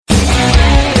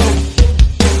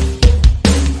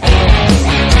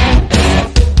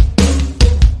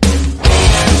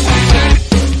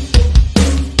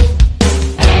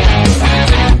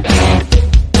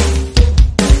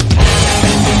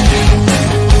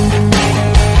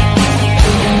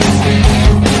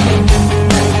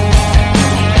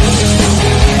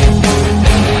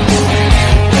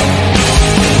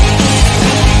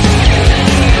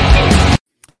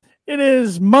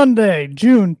Monday,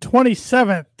 June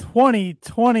 27th,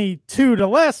 2022. The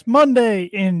last Monday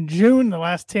in June, the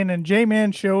last 10 and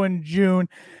J-Man show in June.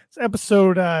 It's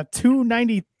episode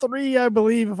 293, I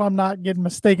believe, if I'm not getting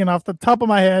mistaken off the top of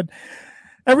my head.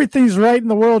 Everything's right in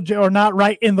the world, or not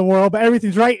right in the world, but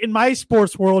everything's right in my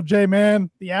sports world,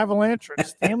 J-Man. The Avalanche are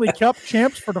Stanley Cup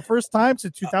champs for the first time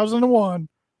since 2001.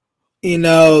 You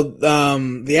know,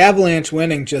 the Avalanche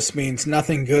winning just means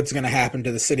nothing good's going to happen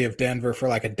to the city of Denver for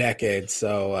like a decade.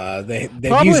 So they've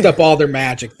used up all their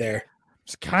magic there.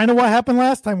 It's kind of what happened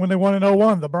last time when they won in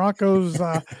 2001. The Broncos,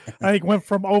 I think, went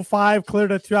from 2005 clear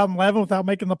to 2011 without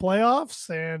making the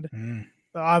playoffs. And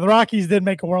the Rockies did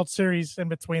make a World Series in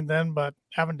between then, but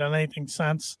haven't done anything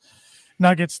since.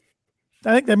 Nuggets,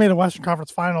 I think they made a Western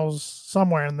Conference Finals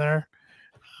somewhere in there.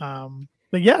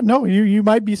 But yeah, no, you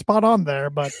might be spot on there,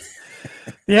 but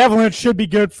the Avalanche should be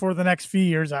good for the next few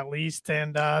years at least,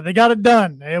 and they got it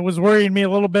done. It was worrying me a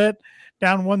little bit,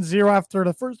 down 1-0 after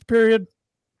the first period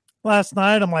last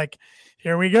night. I'm like,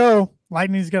 here we go.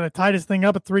 Lightning's going to tie this thing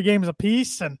up at 3 games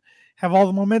apiece and have all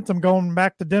the momentum going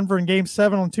back to Denver in Game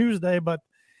 7 on Tuesday, but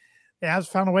it has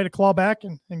found a way to claw back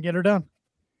and get her done.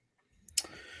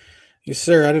 Yes,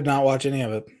 sir. I did not watch any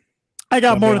of it. I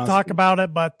got more to talk about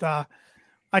it, but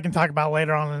I can talk about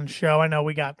later on in the show. I know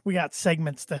we got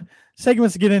segments to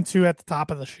get into at the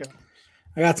top of the show.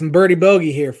 I got some birdie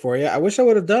bogey here for you. I wish I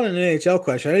would have done an NHL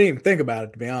question. I didn't even think about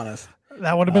it, to be honest.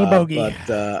 That would have been a bogey.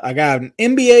 But I got an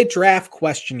NBA draft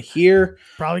question here.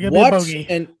 Probably going to be a bogey.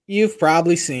 And you've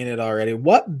probably seen it already.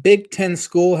 What Big Ten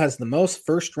school has the most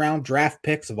first-round draft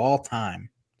picks of all time?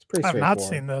 It's pretty straightforward. I've not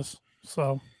seen this.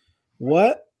 So,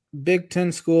 what Big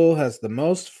Ten school has the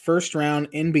most first-round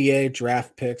NBA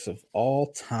draft picks of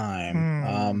all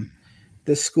time?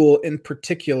 This school in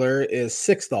particular is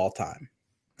 6th all-time.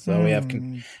 So we have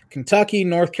Kentucky,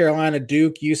 North Carolina,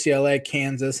 Duke, UCLA,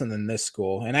 Kansas, and then this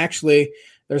school. And actually,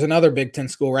 there's another Big Ten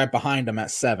school right behind them at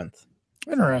 7th.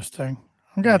 Interesting.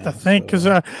 I'm going to have to think because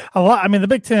the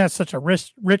Big Ten has such a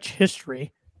rich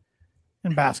history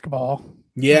in basketball.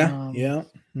 Yeah. I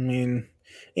mean,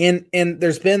 and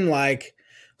there's been like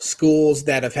schools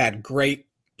that have had great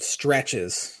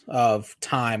stretches of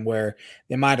time where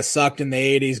they might have sucked in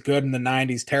the 80s, good in the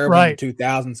 90s, terrible in the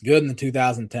 2000s, good in the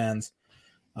 2010s.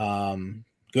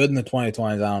 Good in the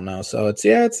 2020s. I don't know. So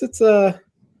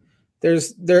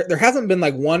there hasn't been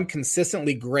like one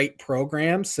consistently great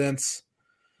program since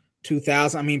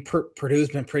 2000. I mean, Purdue's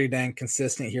been pretty dang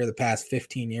consistent here the past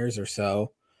 15 years or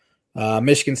so.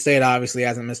 Michigan State obviously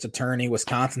hasn't missed a tourney.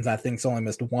 Wisconsin's, I think, only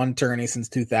missed one tourney since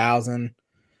 2000.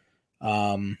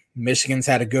 Michigan's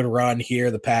had a good run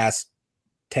here the past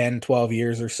 10, 12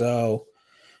 years or so.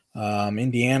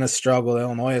 Indiana's struggled.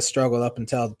 Illinois has struggled up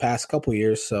until the past couple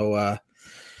years. So,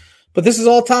 but this is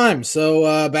all time.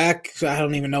 So, back, I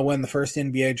don't even know when the first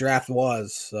NBA draft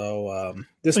was. So,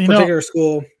 this particular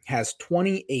school has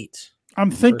 28. I'm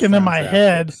thinking in my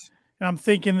head, and I'm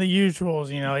thinking the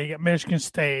usuals. You know, you got Michigan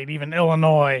State, even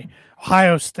Illinois,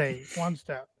 Ohio State, ones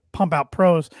that pump out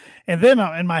pros. And then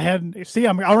in my head, see,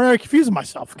 I'm already confusing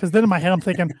myself because then in my head, I'm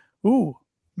thinking, ooh,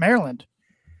 Maryland.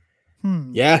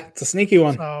 Yeah, it's a sneaky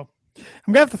one. So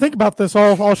I'm gonna have to think about this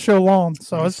all show long.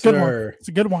 So it's a good one. It's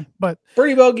a good one. But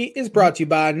Birdie Bogey is brought to you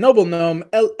by Noble Gnome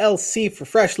LLC for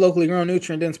fresh, locally grown,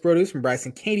 nutrient-dense produce from Bryce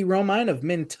and Katie Romine of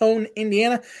Mentone,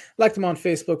 Indiana. Like them on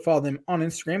Facebook, follow them on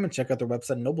Instagram, and check out their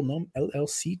website,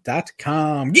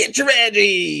 noblegnomellc.com. Get your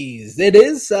veggies. It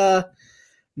is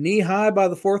knee high by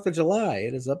the 4th of July.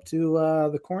 It is up to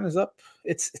the corn is up.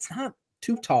 It's not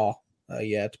too tall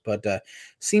yet, but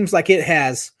seems like it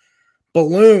has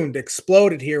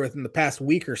exploded here within the past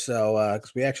week or so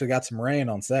because we actually got some rain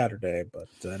on Saturday, but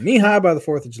knee high by the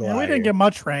 4th of July. Yeah, we didn't get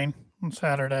much rain on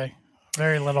Saturday.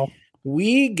 Very little.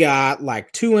 We got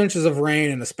like 2 inches of rain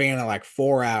in the span of like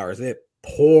 4 hours. It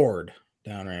poured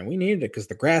down rain. We needed it because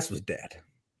the grass was dead.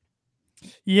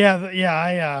 Yeah.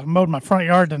 I mowed my front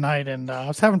yard tonight, and I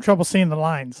was having trouble seeing the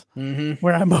lines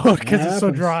where I mowed because it's so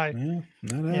dry. Yeah,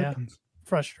 that happens.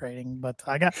 Frustrating, but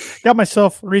I got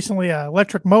myself recently an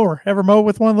electric mower. Ever mow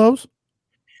with one of those?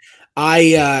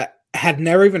 I had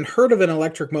never even heard of an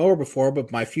electric mower before, but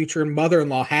my future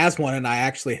mother-in-law has one, and I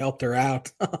actually helped her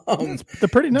out. They're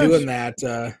pretty nice doing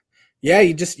that.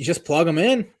 You just plug them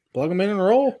in and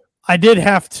roll. I did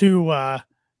have to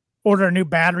order a new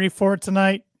battery for it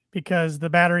tonight because the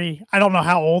battery, I don't know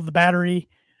how old the battery.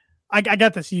 I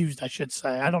got this used, I should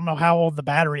say. I don't know how old the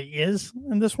battery is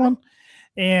in this one,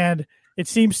 and it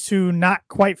seems to not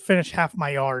quite finish half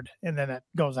my yard, and then it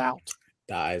goes out.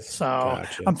 Dies. So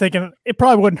gotcha. I'm thinking it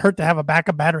probably wouldn't hurt to have a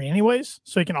backup battery anyways,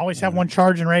 so you can always have one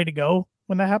charged and ready to go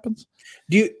when that happens.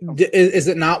 Is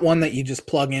it not one that you just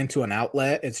plug into an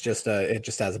outlet? It's just it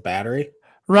just has a battery.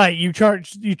 Right. You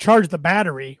charge the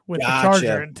battery with the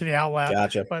charger into the outlet.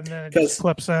 Gotcha. But then it just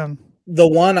clips in. The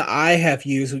one I have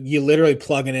used, you literally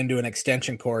plug it into an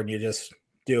extension cord and you just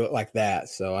do it like that.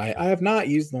 So I have not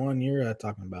used the one you're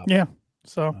talking about. Yeah.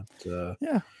 So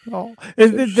well,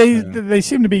 they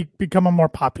seem to be becoming more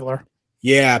popular.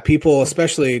 Yeah, people,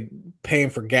 especially paying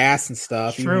for gas and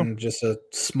stuff, It's true. even just a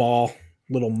small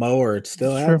little mower, it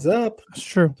still adds up. It's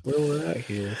true. That's where we're at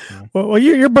here. So. Well,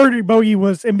 your birdie bogey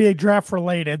was NBA draft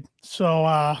related. So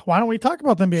why don't we talk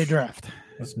about the NBA draft?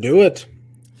 Let's do it.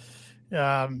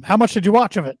 How much did you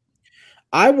watch of it?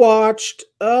 I watched.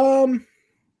 I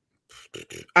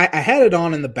had it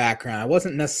on in the background. I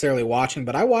wasn't necessarily watching,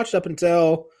 but I watched up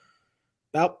until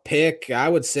about pick, I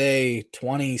would say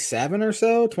 27 or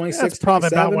so, 26. That's probably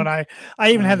 27. About when I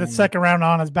even had the second round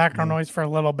on as background noise for a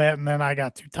little bit, and then I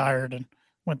got too tired and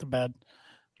went to bed.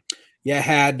 Yeah,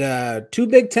 had 2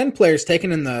 Big Ten players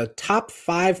taken in the top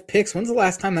 5 picks. When's the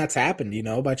last time that's happened? Do you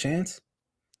know by chance?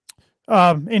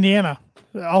 Indiana,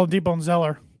 Oladipo and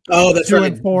Zeller. Oh, that's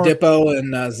right. Dippo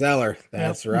and Zeller.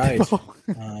 That's right.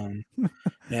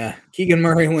 Yeah. Keegan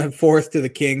Murray went 4th to the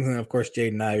Kings, and of course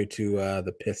Jaden Ivey to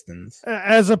the Pistons.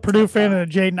 As a Purdue fan and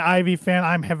a Jaden Ivey fan,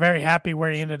 I'm very happy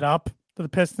where he ended up to the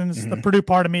Pistons. Mm-hmm. The Purdue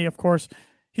part of me, of course,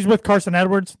 he's with Carson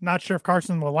Edwards. Not sure if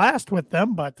Carson will last with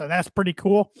them, but that's pretty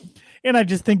cool. And I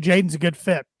just think Jaden's a good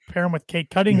fit. Pair him with Kate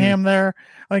Cunningham there.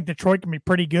 I think Detroit can be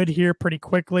pretty good here pretty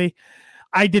quickly.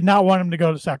 I did not want him to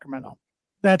go to Sacramento.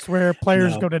 That's where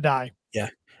players go to die. Yeah.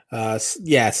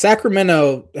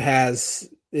 Sacramento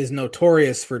is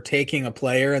notorious for taking a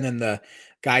player and then the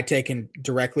guy taken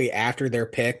directly after their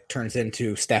pick turns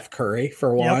into Steph Curry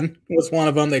for one. Yep. It was one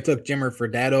of them. They took Jimmer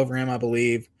Fredette over him, I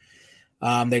believe.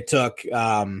 They took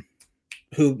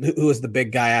who was the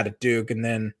big guy out of Duke, and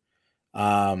then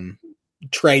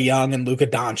Trae Young and Luka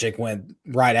Doncic went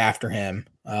right after him.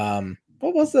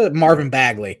 What was the Marvin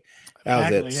Bagley?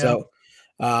 That was it.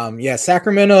 Yeah. So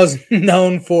Sacramento's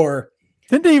known for.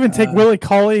 Didn't they even take Willie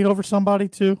Cauley over somebody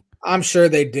too? I'm sure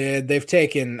they did. They've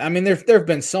taken. I mean, there have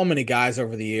been so many guys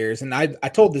over the years, and I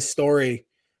told this story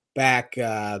back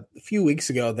a few weeks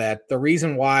ago that the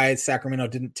reason why Sacramento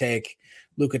didn't take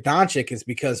Luka Doncic is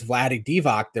because Vlade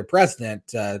Divac, their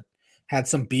president, had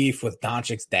some beef with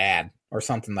Doncic's dad or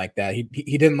something like that. He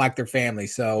didn't like their family,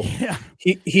 so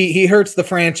he hurts the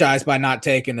franchise by not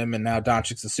taking him, and now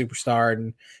Doncic's a superstar,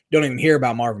 and you don't even hear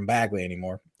about Marvin Bagley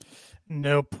anymore.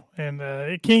 Nope.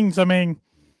 And Kings, I mean,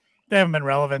 they haven't been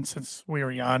relevant since we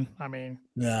were young. I mean,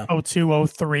 02,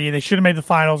 03. They should have made the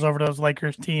finals over those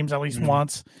Lakers teams at least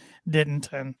once.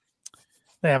 Didn't, and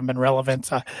they haven't been relevant.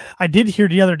 I did hear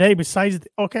the other day, here's a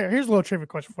little trivia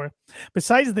question for you.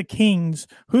 Besides the Kings,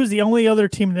 who's the only other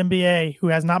team in the NBA who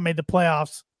has not made the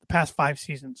playoffs the past 5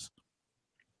 seasons?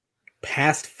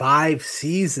 Past 5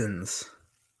 seasons?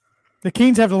 The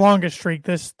Kings have the longest streak.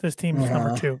 This team is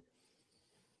number 2.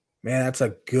 Man, that's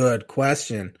a good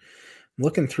question.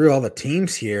 Looking through all the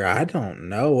teams here, I don't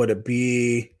know. Would it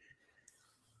be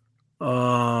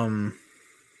LeBron's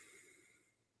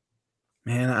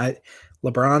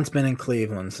been in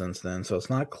Cleveland since then, so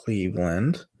it's not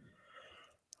Cleveland.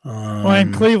 Well,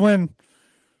 in Cleveland,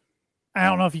 I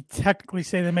don't know if you technically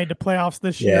say they made the playoffs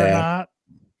this year or not.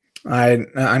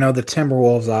 I know the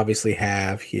Timberwolves obviously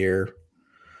have here.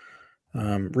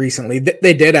 Recently,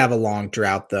 they did have a long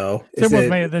drought though. Timberwolves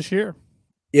made it this year.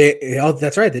 Yeah,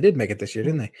 that's right. They did make it this year,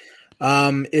 didn't they?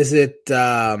 Is it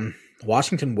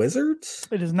Washington Wizards?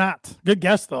 It is not. Good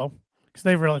guess though, because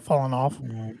they've really fallen off.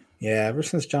 Yeah, ever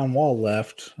since John Wall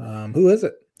left. Who is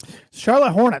it?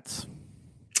 Charlotte Hornets.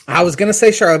 I was gonna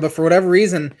say Charlotte, but for whatever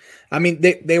reason, I mean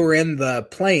they were in the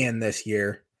play-in this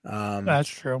year. That's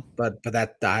true. But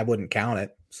that I wouldn't count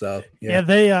it. So they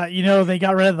they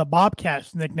got rid of the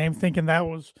Bobcats nickname, thinking that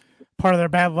was part of their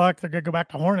bad luck. They're gonna go back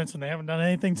to Hornets, and they haven't done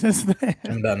anything since then.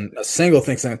 Haven't done a single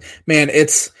thing since. Man,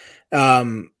 it's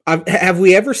have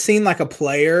we ever seen like a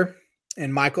player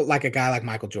and like a guy like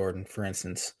Michael Jordan, for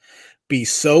instance, be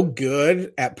so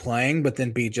good at playing, but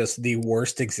then be just the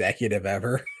worst executive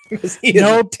ever? He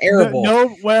is terrible.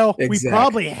 We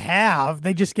probably have.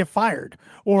 They just get fired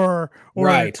or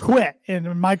quit,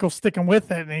 and Michael's sticking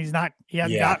with it, and he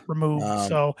hasn't got removed.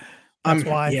 So that's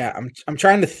why. Yeah, I'm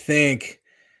trying to think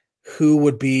who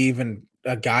would be even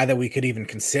a guy that we could even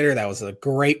consider that was a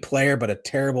great player but a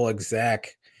terrible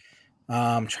exec.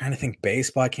 I'm trying to think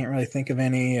baseball. I can't really think of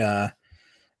any.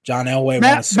 John Elway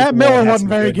won a Super Bowl. Matt Miller wasn't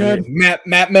very good.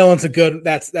 Matt Millen's a good.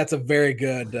 That's a very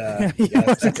good.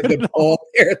 That's a good poll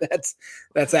there.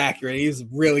 That's accurate. He's a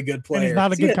really good player. And he's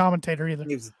not a good commentator either.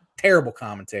 He was a terrible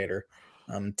commentator.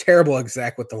 Terrible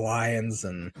exec with the Lions,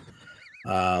 and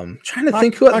trying to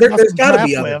think who there's got to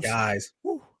be other guys.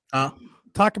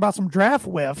 Talk about some draft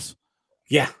whiffs.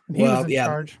 Yeah, he was in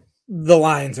charge. The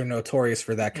Lions are notorious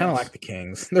for that, kind of like the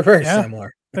Kings. They're very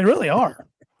similar. They really are.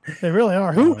 They really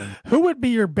are. Who would be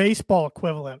your baseball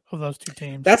equivalent of those two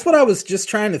teams? That's what I was just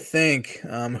trying to think.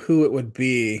 Who it would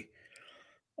be.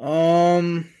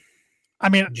 I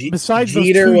mean, besides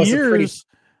Jeter those 2 years,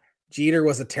 Jeter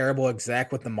was a terrible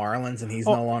exec with the Marlins, and he's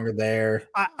no longer there.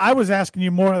 I was asking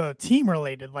you more of the team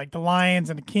related, like the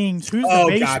Lions and the Kings. Who's the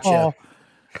baseball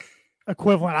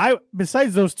equivalent?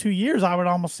 Besides those 2 years, I would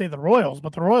almost say the Royals,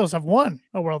 but the Royals have won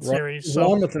a World Series. So.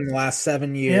 Won within the last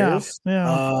 7 years.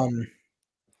 Yeah.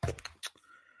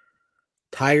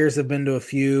 Tigers have been to a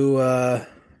few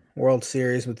World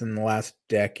Series within the last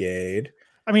decade.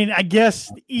 I mean, I guess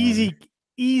the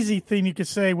easy thing you could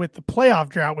say with the playoff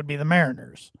drought would be the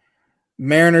Mariners.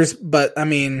 But I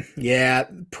mean,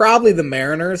 probably the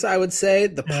Mariners, I would say.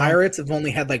 The Pirates have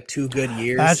only had like 2 good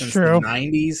years since the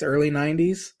 90s, early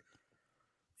 90s.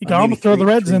 You can almost throw the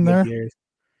Reds in there. Years.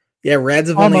 Yeah, Reds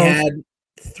have only had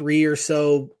 3 or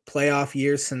so playoff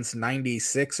years since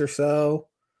 96 or so.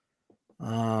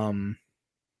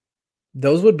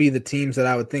 Those would be the teams that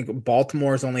I would think.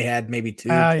 Baltimore's only had maybe 2.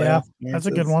 Yeah, that's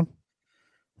a good one.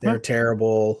 They're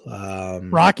terrible.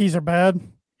 Rockies are bad.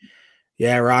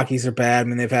 Yeah, Rockies are bad. I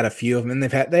mean, they've had a few of them. They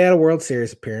had a World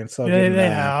Series appearance. So they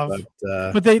have,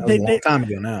 but they a long time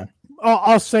ago now.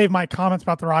 I'll save my comments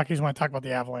about the Rockies when I talk about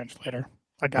the Avalanche later.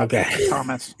 I got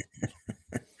comments.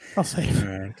 I'll save. All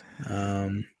right.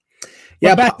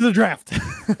 Back to the draft.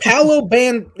 Paolo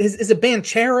is it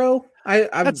Banchero?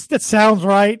 That sounds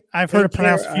right. I've heard it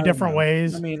pronounced a few different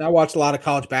ways. I mean, I watched a lot of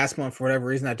college basketball, and for whatever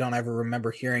reason, I don't ever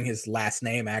remember hearing his last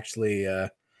name actually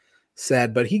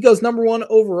said. But he goes number 1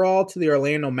 overall to the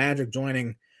Orlando Magic,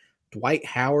 joining Dwight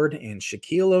Howard and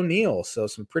Shaquille O'Neal. So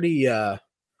some pretty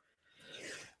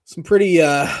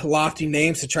lofty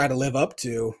names to try to live up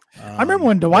to. I remember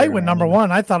when Dwight went number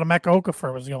 1. I thought Emeka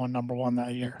Okafor was going number 1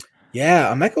 that year.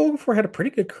 Yeah, Emeka Okafor had a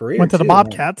pretty good career. Went to the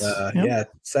Bobcats. Yeah,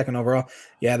 2nd overall.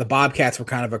 Yeah, the Bobcats were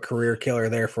kind of a career killer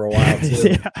there for a while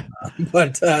too.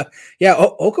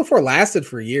 Okafor lasted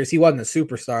for years. He wasn't a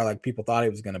superstar like people thought he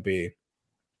was going to be.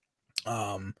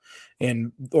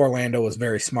 And Orlando was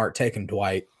very smart taking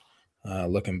Dwight.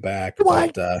 Looking back,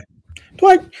 Dwight.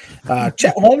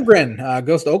 Chet Holmgren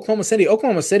goes to Oklahoma City.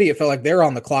 Oklahoma City, it felt like they're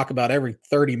on the clock about every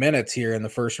 30 minutes here in the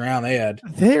first round. They had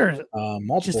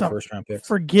multiple first-round picks.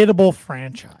 Forgettable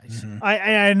franchise. Mm-hmm.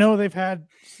 I know they've had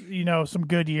some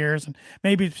good years, and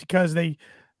maybe it's because they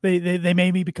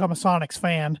made me become a Sonics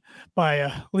fan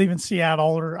by leaving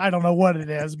Seattle, or I don't know what it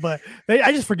is, but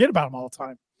I just forget about them all the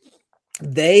time.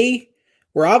 They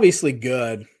were obviously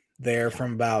good there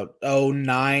from about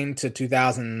 2009 to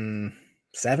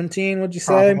 2017, would you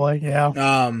say? Probably,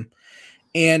 yeah.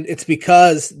 And it's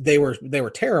because they were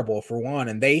terrible for one,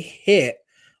 and they hit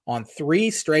on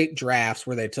 3 straight drafts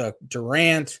where they took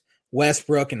Durant,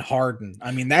 Westbrook, and Harden.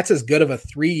 I mean, that's as good of a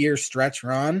 3-year stretch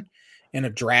run in a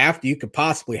draft you could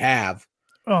possibly have.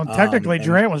 Well, technically,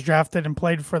 Durant was drafted and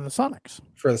played for the Sonics.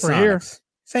 For the Sonics.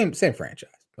 Same franchise.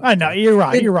 I know, you're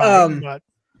right.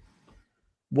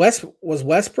 But was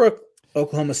Westbrook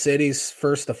Oklahoma City's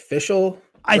first official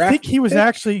I think he was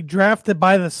actually drafted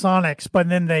by the Sonics, but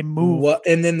then they moved.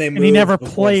 And he never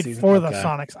played for the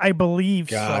Sonics. I believe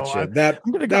gotcha. So. I'm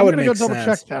going to go double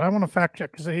check that. I want to fact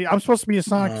check because I'm supposed to be a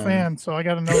Sonics fan, so I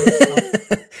got to know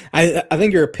this. I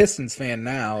think you're a Pistons fan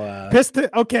now.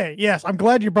 Okay, yes. I'm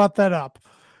glad you brought that up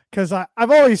because I've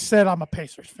always said I'm a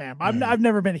Pacers fan. I've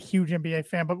never been a huge NBA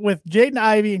fan, but with Jaden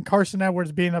Ivey and Carson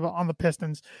Edwards being on the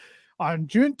Pistons, on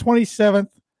June 27th,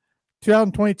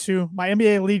 2022, my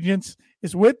NBA allegiance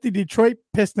is with the Detroit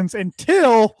Pistons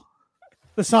until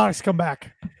the Sonics come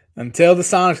back. Until the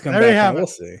Sonics come back, we'll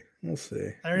see.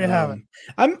 There you have it.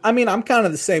 I'm kind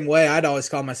of the same way. I'd always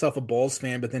call myself a Bulls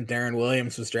fan, but then Darren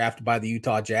Williams was drafted by the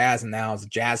Utah Jazz, and now I was a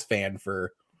Jazz fan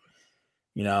for,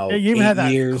 you even had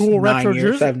that years, cool 9 retro years,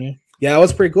 jersey. 7 years. Yeah, that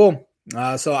was pretty cool.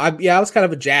 I was kind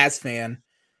of a Jazz fan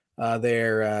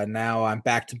there. Now I'm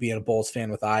back to being a Bulls fan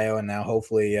with Io, and now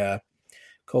hopefully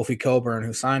Kofi Coburn,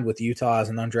 who signed with Utah as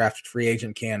an undrafted free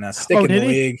agent, can stick in the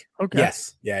league. Okay.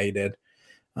 Yes. Yeah, he did.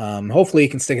 Hopefully he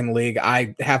can stick in the league.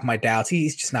 I have my doubts.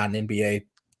 He's just not an NBA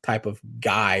type of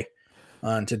guy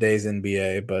in today's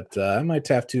NBA, but I might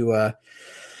have to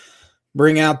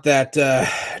bring out that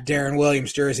Darren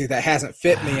Williams jersey that hasn't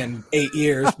fit me in 8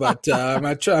 years, but I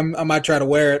might try to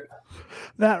wear it.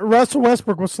 That Russell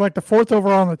Westbrook was selected 4th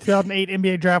overall in the 2008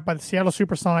 NBA draft by the Seattle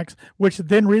Supersonics, which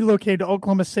then relocated to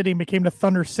Oklahoma City and became the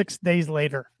Thunder 6 days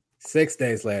later. 6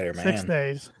 days later, man. 6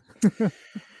 days.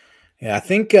 Yeah, I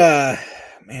think,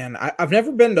 man, I've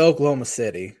never been to Oklahoma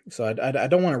City, so I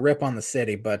don't want to rip on the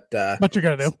city, but you're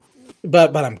gonna do.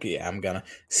 But I'm gonna.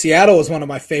 Seattle is one of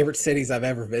my favorite cities I've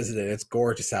ever visited. It's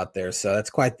gorgeous out there, so that's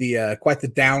quite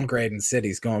the downgrade in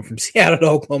cities going from Seattle to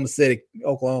Oklahoma City,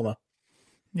 Oklahoma.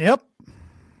 Yep.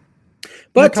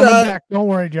 But they're coming back. Don't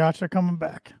worry, Josh. They're coming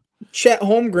back. Chet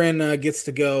Holmgren gets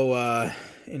to go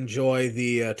enjoy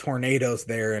the tornadoes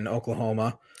there in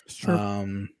Oklahoma. It's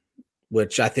true.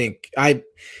 Which I think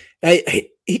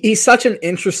he's such an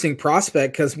interesting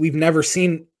prospect because we've never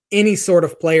seen any sort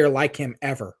of player like him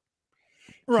ever.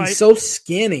 Right. He's so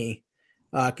skinny,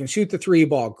 can shoot the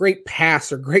 3-ball, great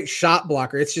passer, great shot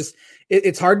blocker. It's just,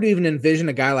 it's hard to even envision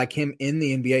a guy like him in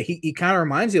the NBA. He kind of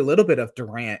reminds you a little bit of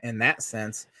Durant in that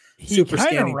sense. Super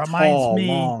skinny, tall,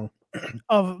 long.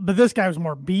 But this guy was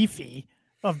more beefy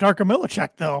of Darko Milicic,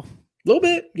 though. A little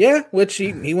bit, yeah. Which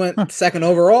he went second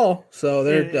overall. So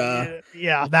they're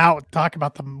talk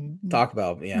about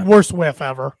worst whiff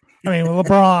ever. I mean,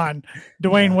 LeBron,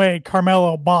 Dwayne Wade,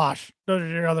 Carmelo, Bosh. Those are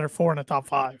your other 4 in the top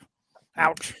 5.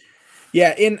 Ouch.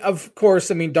 Yeah, and of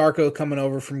course, I mean, Darko coming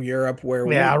over from Europe where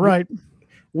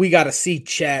we got to see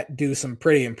Chet do some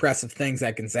pretty impressive things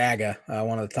at Gonzaga,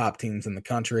 one of the top teams in the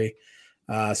country.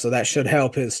 So that should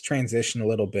help his transition a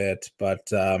little bit.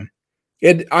 But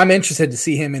I'm interested to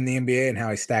see him in the NBA and how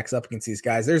he stacks up against these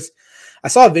guys. I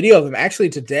saw a video of him actually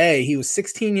today. He was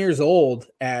 16 years old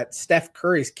at Steph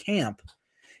Curry's camp.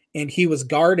 And he was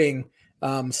guarding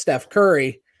Steph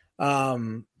Curry,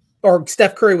 or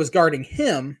Steph Curry was guarding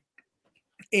him,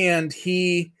 and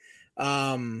he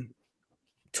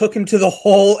took him to the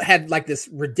hole, had like this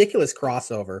ridiculous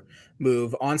crossover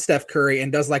move on Steph Curry, and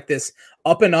does like this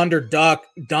up and under dunk,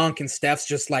 and Steph's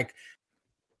just like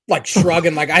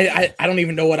shrugging, like I don't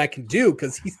even know what I can do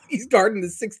because he's guarding the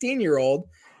 16-year-old,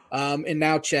 and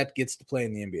now Chet gets to play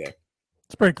in the NBA.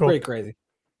 It's pretty cool, pretty crazy.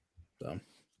 So.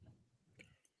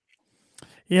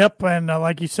 Yep, and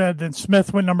like you said, then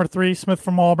Smith went number 3. Smith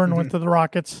from Auburn went to the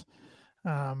Rockets.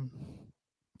 The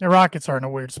Rockets are in a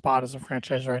weird spot as a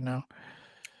franchise right now.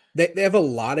 They have a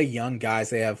lot of young guys.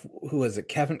 They have, who is it?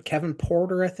 Kevin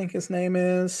Porter, I think his name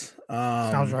is.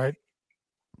 Sounds right.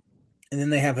 And then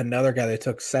they have another guy they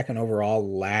took second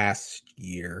overall last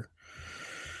year.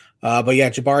 But yeah,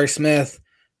 Jabari Smith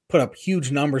put up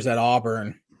huge numbers at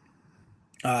Auburn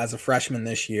as a freshman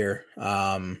this year.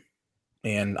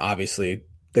 And obviously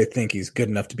they think he's good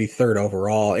enough to be 3rd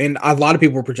overall. And a lot of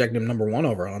people were projecting him number 1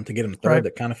 overall, and to get him 3rd, right.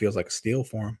 That kind of feels like a steal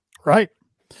for him. Right.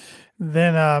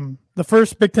 Then the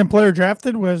first Big Ten player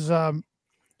drafted was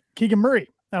Keegan Murray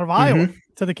out of Iowa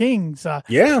to the Kings.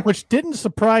 Which didn't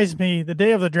surprise me. The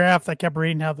day of the draft, I kept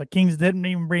reading how the Kings didn't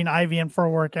even bring Ivy in for a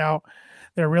workout.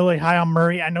 They're really high on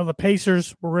Murray. I know the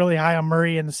Pacers were really high on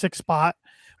Murray in the 6th spot,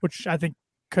 which I think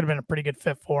could have been a pretty good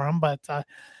fit for him. But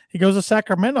he goes to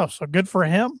Sacramento, so good for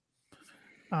him.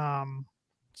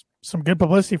 Some good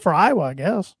publicity for Iowa, I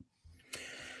guess.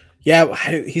 Yeah,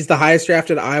 he's the highest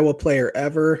drafted Iowa player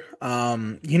ever.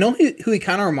 You know who he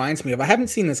kind of reminds me of? I haven't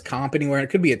seen this comp anywhere. It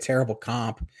could be a terrible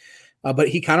comp, but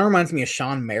he kind of reminds me of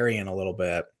Sean Marion a little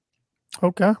bit.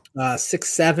 Okay.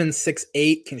 6'7",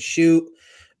 6'8", can shoot,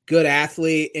 good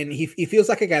athlete, and he feels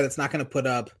like a guy that's not going to put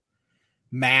up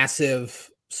massive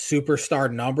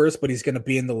superstar numbers, but he's going to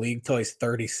be in the league till he's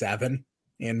 37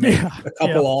 and make a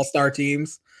couple all-star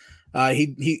teams.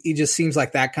 He just seems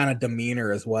like that kind of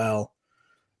demeanor as well.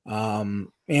 And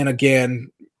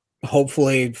again,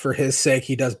 hopefully for his sake,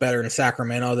 he does better in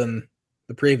Sacramento than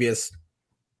the previous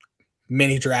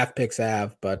many draft picks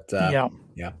have. But yeah.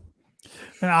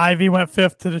 And Ivy went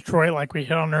 5th to Detroit, like we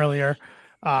hit on earlier.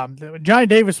 Johnny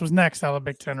Davis was next out of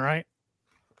the Big Ten, right?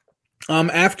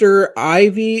 After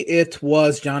Ivy, it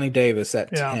was Johnny Davis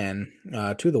at 10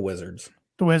 to the Wizards.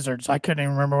 The Wizards. I couldn't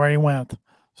even remember where he went.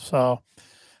 So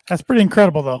that's pretty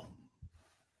incredible, though.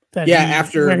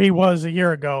 After where he was a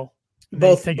year ago.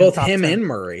 Both him 10. And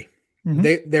Murray.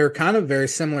 They're kind of very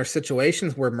similar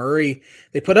situations where Murray,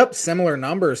 they put up similar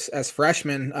numbers as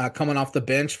freshmen coming off the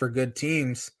bench for good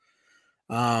teams.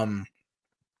 And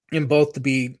both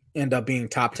end up being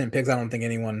top 10 picks. I don't think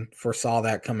anyone foresaw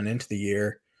that coming into the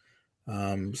year.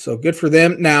 So good for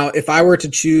them. Now, if I were to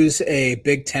choose a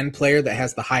Big Ten player that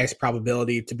has the highest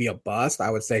probability to be a bust, I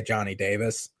would say Johnny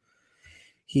Davis.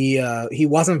 He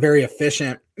wasn't very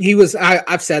efficient. He was.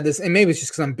 I've said this, and maybe it's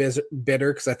just because I'm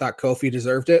bitter because I thought Kofi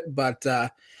deserved it. But I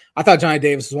thought Johnny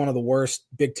Davis was one of the worst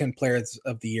Big Ten players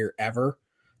of the year ever.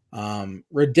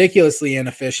 Ridiculously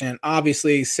inefficient.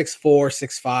 Obviously, 6'4",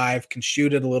 6'5", can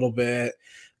shoot it a little bit.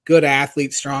 Good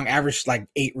athlete, strong, averaged like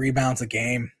 8 rebounds a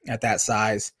game at that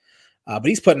size. But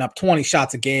he's putting up 20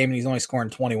 shots a game, and he's only scoring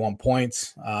 21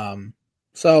 points.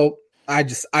 So I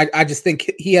just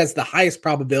think he has the highest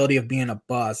probability of being a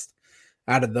bust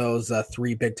out of those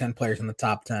 3 Big Ten players in the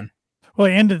top 10. Well,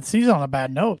 he ended the season on a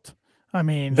bad note. I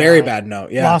mean, very bad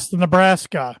note. Yeah, lost to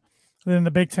Nebraska, then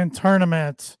the Big Ten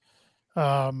tournament.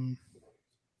 Who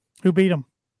beat him?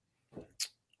 I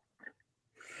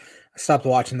stopped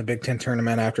watching the Big Ten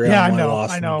tournament after Illinois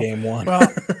lost in game 1.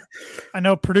 Well, I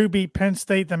know Purdue beat Penn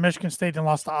State, then Michigan State, then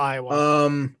lost to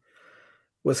Iowa.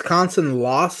 Wisconsin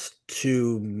lost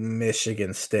to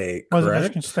Michigan State. Was correct? it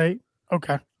Michigan State?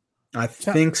 Okay, I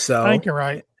think so. I think you're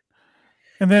right.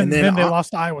 And then they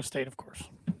lost to Iowa State, of course.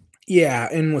 Yeah,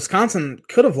 and Wisconsin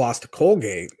could have lost to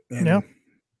Colgate in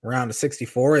round of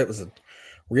 64. It was a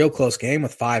real close game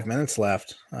with 5 minutes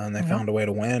left, and they found a way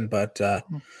to win. But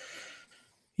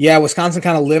Wisconsin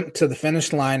kind of limped to the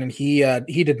finish line, and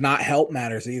he did not help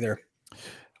matters either.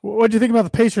 What do you think about the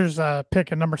Pacers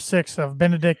pick at number 6 of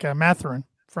Benedict Mathurin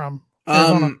from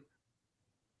Arizona?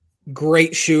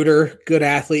 Great shooter, good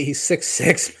athlete. He's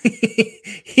 6'6".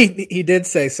 he did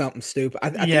say something stupid.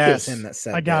 I think it was him that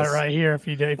said. I got it right here. If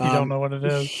you don't know what it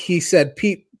is, he said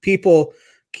people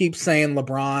keep saying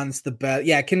LeBron's the best.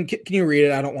 Yeah, can you read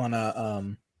it? I don't want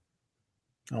to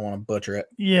butcher it.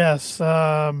 Yes, he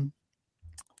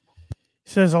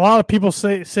says a lot of people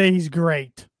say he's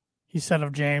great. He said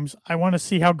of James, I want to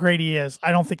see how great he is.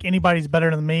 I don't think anybody's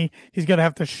better than me. He's going to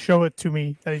have to show it to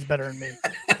me that he's better than me.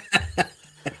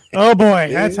 Oh, boy.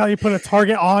 That's how you put a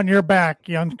target on your back,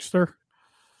 youngster.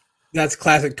 That's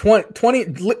classic. 20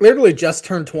 literally just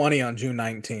turned 20 on June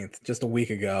 19th, just a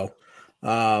week ago.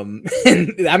 And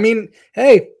I mean,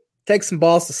 hey, takes some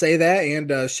balls to say that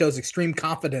and shows extreme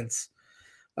confidence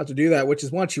to do that, which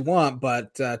is what you want.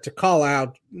 But to call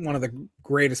out one of the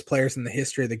greatest players in the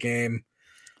history of the game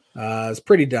is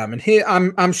pretty dumb. And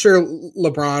I'm sure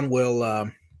LeBron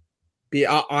will be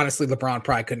honestly, LeBron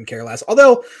probably couldn't care less.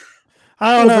 Although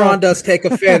LeBron does take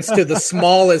offense to the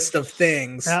smallest of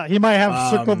things. He might have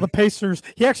circled the Pacers.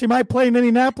 He actually might play in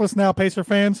Indianapolis now, Pacer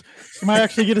fans. You might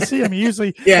actually get to see him.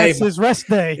 That's his rest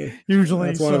day. Usually,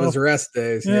 that's one of his rest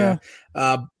days. Yeah.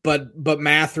 But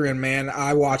Mathurin, man,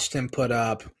 I watched him put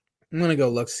up. I'm gonna go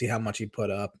look to see how much he put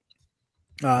up.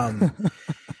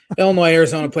 Illinois,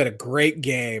 Arizona played a great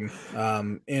game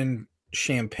in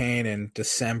Champaign in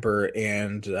December,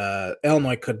 and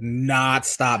Illinois could not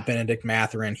stop Benedict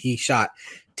Mathurin. He shot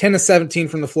 10 of 17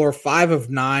 from the floor, 5 of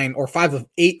 9 or 5 of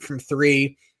 8 from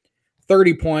 3,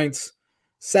 30 points,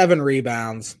 7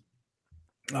 rebounds.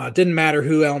 Didn't matter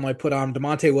who Illinois put on.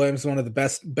 DeMonte Williams, one of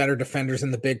the better defenders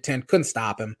in the Big Ten, couldn't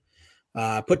stop him.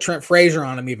 Put Trent Frazier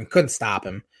on him, even couldn't stop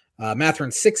him. Mathurin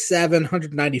 6'7",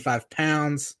 195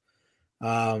 pounds.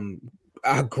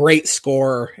 A great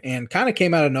scorer and kind of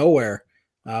came out of nowhere.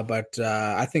 But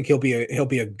I think he'll be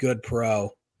a good pro.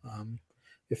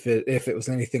 If it was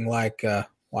anything like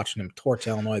watching him torch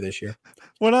Illinois this year.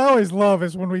 What I always love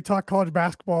is when we talk college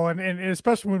basketball and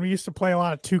especially when we used to play a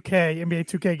lot of 2K, NBA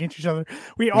 2K against each other,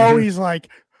 we always saw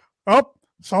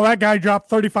that guy drop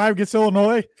 35 against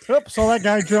Illinois. Saw that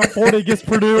guy drop 40 against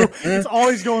Purdue. It's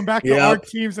always going back to our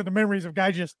teams and the memories of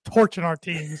guys just torching our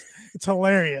teams. It's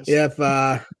hilarious.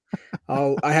 Yeah,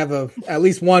 I have at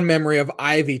least one memory of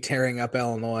Ivy tearing up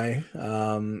Illinois.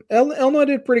 Illinois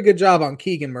did a pretty good job on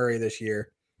Keegan Murray this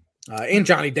year. And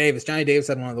Johnny Davis. Johnny Davis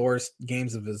had one of the worst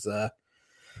games of his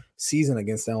season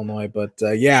against Illinois. But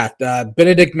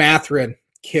Benedict Mathurin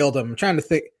killed him. I'm trying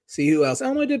to see who else.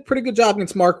 Illinois did a pretty good job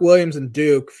against Mark Williams and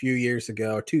Duke a 2 years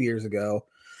ago.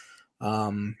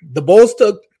 The Bulls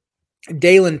took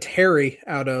Dalen Terry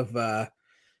out of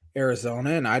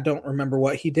Arizona, and I don't remember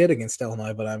what he did against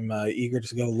Illinois, but I'm eager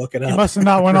to go look it up. He must have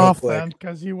not went off then,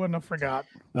 because he wouldn't have forgot.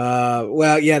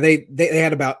 They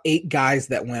had about 8 guys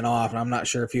that went off, and I'm not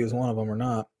sure if he was one of them or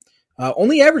not.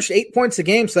 Only averaged 8 points a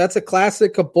game, so that's a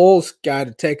classic Bulls guy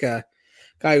to take a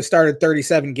guy who started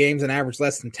 37 games and averaged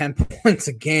less than 10 points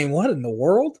a game. What in the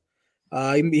world?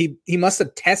 He must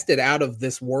have tested out of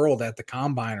this world at the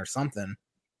combine or something.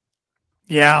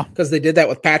 Yeah, because they did that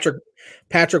with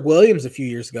Patrick Williams a few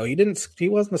years ago. He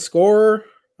wasn't a scorer.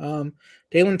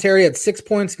 Dalen Terry had 6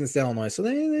 points against Illinois, so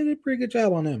they did a pretty good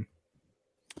job on him.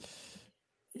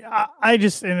 Yeah, and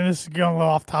this is going a little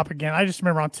off topic again. I just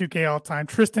remember on 2K all the time,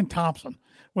 Tristan Thompson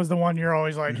was the one you're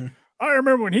always like, I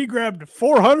remember when he grabbed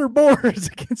 400 boards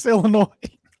against Illinois.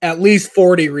 At least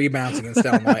 40 rebounds against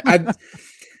Illinois.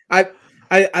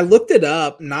 I looked it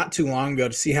up not too long ago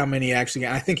to see how many he actually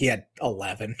got. I think he had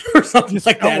 11 or something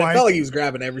like that. It felt like he was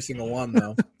grabbing every single one,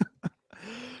 though.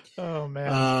 Oh,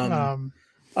 man.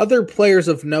 Other players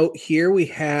of note here, we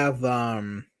have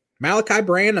Malachi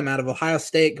Branham out of Ohio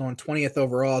State going 20th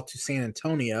overall to San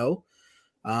Antonio.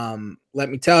 Let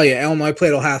me tell you, Illinois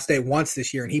played Ohio State once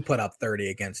this year, and he put up 30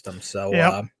 against them.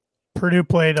 So Purdue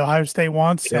played Ohio State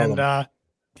once, and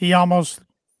he almost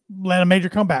led a major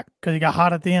comeback because he got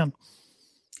hot at the end.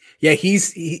 Yeah,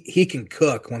 he can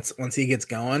cook once he gets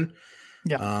going.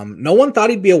 Yeah. No one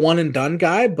thought he'd be a one and done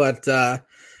guy, but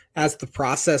as the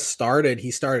process started,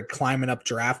 he started climbing up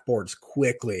draft boards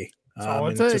quickly.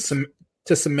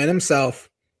 To cement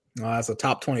himself as a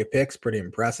top 20 pick's pretty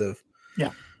impressive.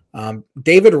 Yeah.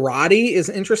 David Roddy is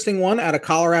an interesting one out of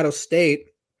Colorado State.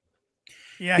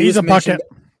 Yeah, he's a bucket.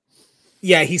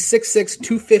 Yeah, he's 6'6",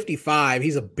 255.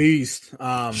 He's a beast.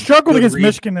 Struggled against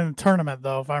Michigan in the tournament,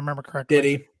 though, if I remember correctly. Did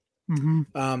he?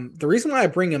 Mm-hmm. The reason why I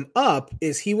bring him up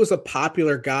is he was a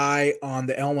popular guy on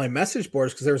the Illinois message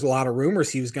boards because there was a lot of rumors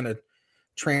he was going to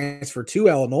transfer to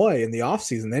Illinois in the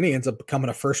offseason. Then he ends up becoming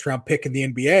a first-round pick in the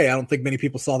NBA. I don't think many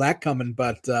people saw that coming,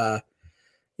 but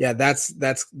yeah, that's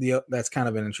kind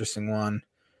of an interesting one.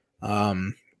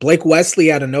 Blake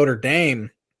Wesley out of Notre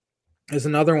Dame is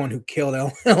another one who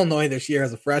killed Illinois this year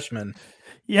as a freshman.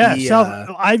 Yeah,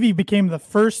 Ivy became the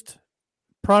first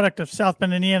product of South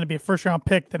Bend, Indiana to be a first-round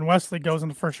pick. Then Wesley goes in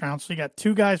the first round. So you got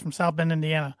two guys from South Bend,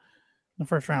 Indiana in the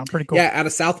first round. Pretty cool. Yeah, out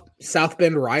of South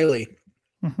Bend, Riley,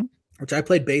 which I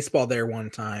played baseball there one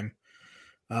time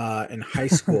in high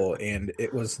school, and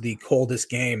it was the coldest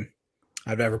game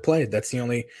I've ever played. That's the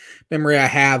only memory I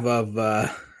have of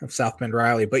South Bend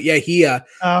Riley. But yeah, he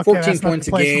 14 points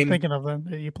a game. I'm thinking of them.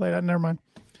 You play that? Never mind.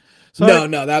 So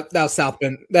no, that was South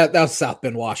Bend. That was South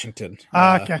Bend, Washington.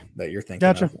 Okay, that you're thinking.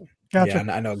 Gotcha. Of. Yeah,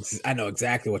 I know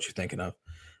exactly what you're thinking of.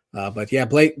 But yeah,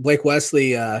 Blake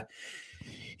Wesley.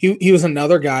 He was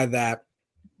another guy that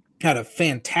had a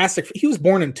fantastic. He was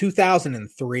born in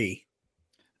 2003.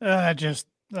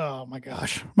 Oh my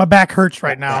gosh, my back hurts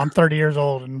right now. I'm 30 years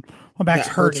old and my back's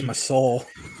hurting. My soul.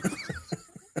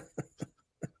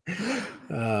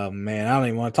 Oh man, I don't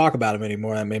even want to talk about him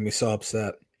anymore. That made me so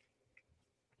upset.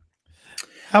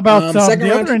 How about the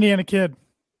other Indiana kid?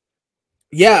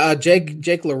 Yeah, Jake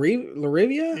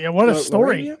Larivia. Yeah, what a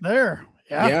story there.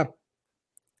 Yeah.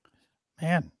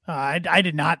 Man, I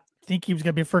did not think he was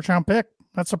going to be a first-round pick.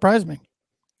 That surprised me.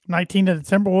 19 to the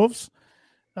Timberwolves.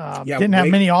 Didn't have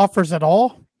many offers at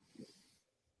all.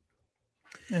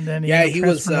 And then he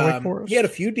was. He had a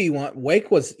few D1.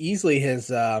 Wake was easily his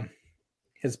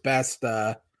best.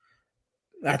 I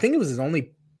think it was his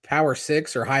only Power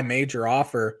 6 or high major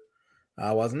offer,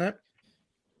 wasn't it?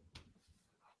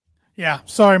 Yeah,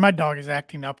 sorry, my dog is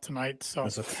acting up tonight, so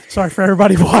sorry for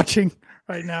everybody watching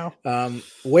right now.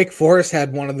 Wake Forest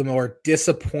had one of the more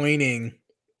disappointing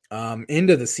end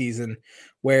of the season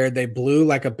where they blew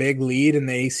like a big lead in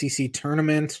the ACC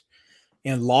tournament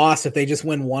and lost. If they just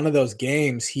win one of those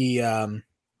games, he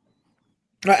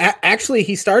actually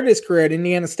he started his career at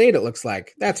Indiana State. It looks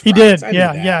like he did.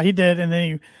 Yeah, he did, and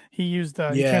then he used the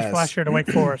transfer last year to Wake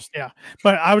Forest. Yeah,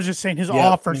 but I was just saying his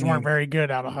offers weren't very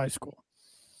good out of high school.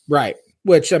 Right.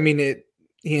 Which, I mean,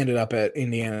 he ended up at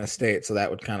Indiana State, so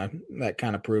that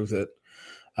kind of proves it.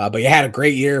 But he had a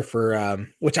great year for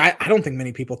which I don't think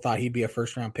many people thought he'd be a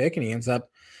first round pick, and he ends up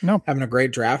having a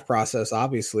great draft process,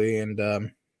 obviously,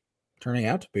 and turning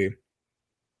out to be.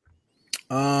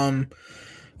 A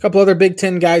couple other Big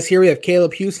Ten guys here. We have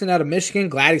Caleb Houston out of Michigan.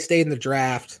 Glad he stayed in the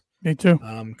draft. Me too.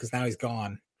 Because now he's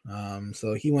gone.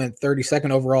 So he went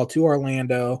 32nd overall to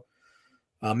Orlando.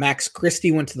 Max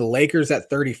Christie went to the Lakers at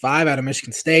 35 out of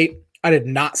Michigan State. I did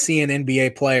not see an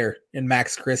NBA player in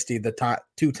Max Christie the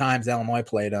two times Illinois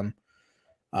played him.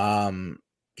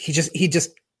 He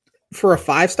just for a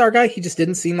 5-star guy, he just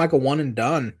didn't seem like a one and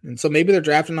done. And so maybe they're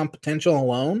drafting on potential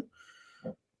alone.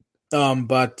 I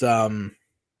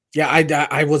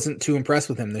wasn't too impressed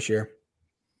with him this year.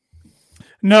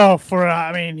 No,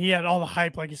 he had all the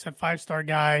hype, like you said, 5-star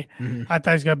guy. Mm-hmm. I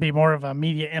thought he was going to be more of an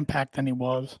immediate impact than he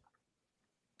was.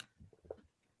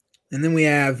 And then we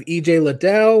have E.J.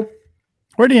 Liddell.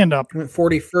 Where'd he end up? He went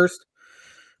 41st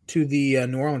to the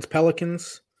New Orleans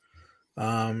Pelicans.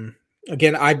 Again,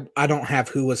 I don't have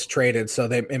who was traded,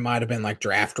 so it might have been like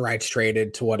draft rights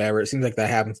traded to whatever. It seems like that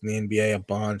happens in the NBA a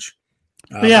bunch.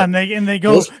 And they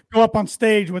go up on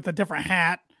stage with a different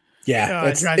hat. Yeah,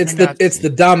 it's the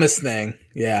dumbest thing.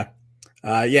 Yeah.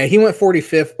 He went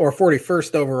 45th or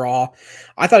 41st overall.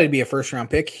 I thought he'd be a first round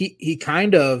pick. He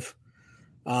kind of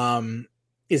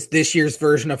is this year's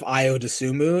version of Ayo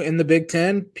Dosunmu in the Big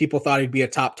Ten. People thought he'd be a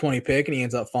top 20 pick, and he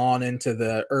ends up falling into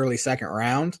the early second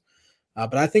round.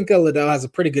 But I think Liddell has a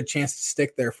pretty good chance to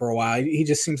stick there for a while. He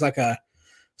just seems like a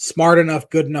smart enough,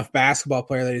 good enough basketball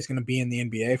player that he's going to be in the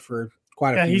NBA for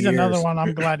quite a few years. Yeah, he's another one.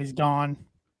 I'm glad he's gone.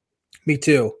 Me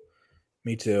too.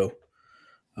 Me too.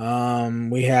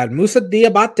 We had Musa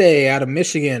Diabate out of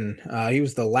Michigan. He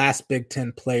was the last Big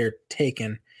Ten player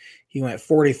taken. He went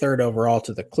 43rd overall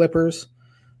to the Clippers.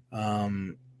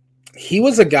 He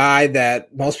was a guy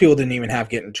that most people didn't even have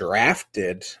getting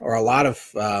drafted, or a lot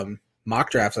of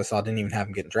mock drafts I saw didn't even have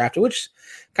him getting drafted, which is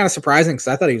kind of surprising because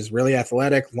I thought he was really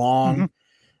athletic, long,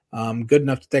 good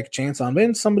enough to take a chance on.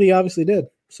 But somebody obviously did.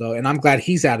 So, and I'm glad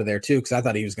he's out of there too, because I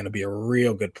thought he was going to be a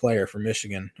real good player for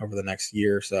Michigan over the next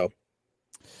year or so.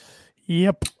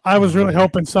 Yep, I was really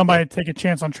hoping somebody would take a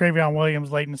chance on Travion Williams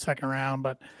late in the second round,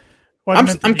 but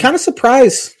I'm kind of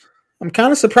surprised.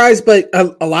 But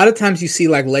a lot of times you see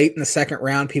like late in the second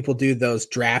round, people do those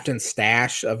draft and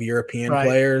stash of European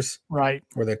players, right?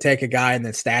 Where they take a guy and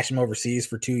then stash him overseas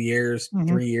for 2 years,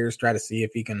 3 years, try to see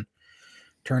if he can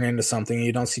turn into something.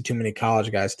 You don't see too many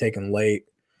college guys taken late.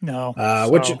 No,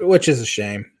 which is a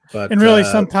shame. But really,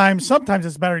 sometimes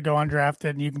it's better to go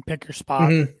undrafted and you can pick your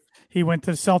spot. He went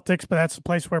to the Celtics, but that's a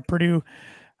place where Purdue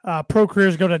pro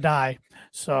careers go to die.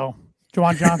 So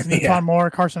Juwan Johnson, Eton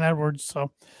Moore, Carson Edwards. So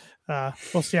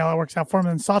we'll see how that works out for him.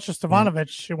 And Sasha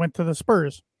Stefanovic went to the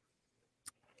Spurs.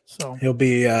 So he'll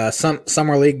be some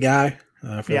summer league guy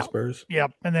for the Spurs.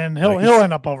 Yep, and then he'll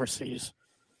end up overseas.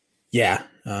 Yeah,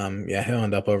 he'll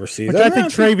end up overseas. Which I think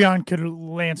Travion could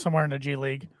land somewhere in the G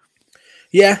League.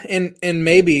 Yeah, and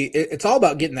maybe it's all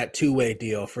about getting that two-way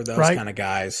deal for those kind of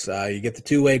guys. You get the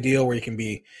two-way deal where you can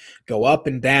go up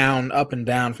and down from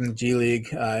the G League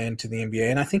into the NBA,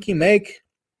 and I think you make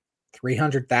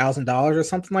 $300,000 or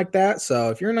something like that. So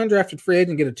if you're an undrafted free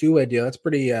agent and get a two-way deal, that's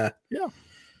pretty.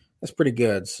 That's pretty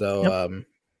good. So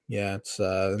it's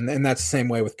and that's the same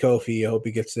way with Kofi. I hope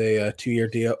he gets a 2-year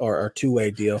deal or a two-way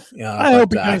deal. I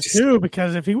hope he does too,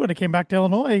 because if he would have came back to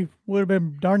Illinois, he would have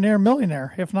been darn near a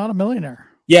millionaire, if not a millionaire.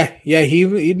 Yeah,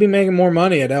 he'd be making more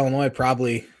money at Illinois,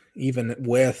 probably even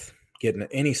with getting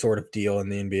any sort of deal in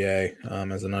the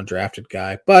NBA as an undrafted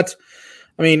guy. But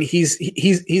I mean,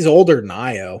 he's older than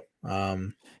Io.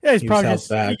 He's probably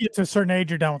you get to a certain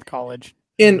age, you're done with college.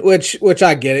 In which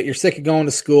I get it. You're sick of going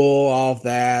to school, all of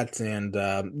that, and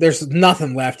there's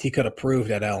nothing left he could have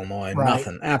proved at Illinois. Right.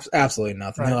 Nothing, absolutely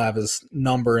nothing. Right. He'll have his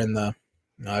number in the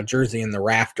jersey in the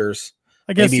rafters.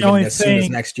 I guess maybe the only even as soon as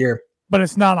next year. But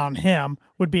it's not on him.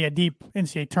 Would be a deep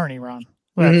NCAA tourney run.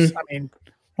 I mean,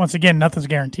 once again, nothing's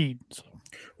guaranteed. So.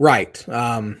 Right.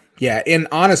 And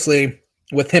honestly,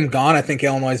 with him gone, I think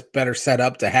Illinois is better set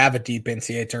up to have a deep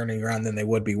NCAA tourney run than they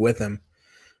would be with him,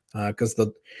 because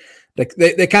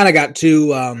They kind of got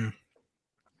too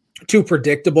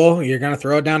predictable. You're going to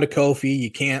throw it down to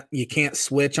Kofi. You can't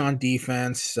switch on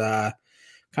defense.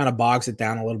 Kind of bogs it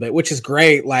down a little bit, which is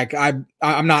great. Like I'm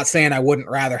not saying I wouldn't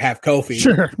rather have Kofi.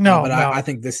 Sure, no, but no. I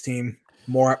think this team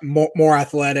more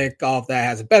athletic, all of that,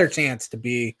 has a better chance to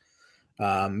be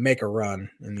make a run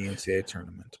in the NCAA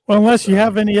tournament. Well, unless you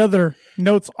have any other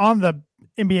notes on the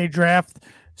NBA draft.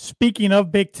 Speaking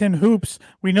of Big Ten hoops,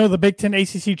 we know the Big Ten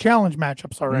ACC Challenge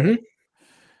matchups already.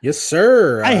 Yes,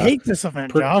 sir. I hate this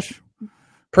event, Josh.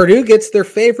 Purdue gets their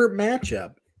favorite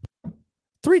matchup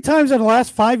 3 times in the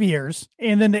last 5 years,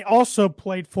 and then they also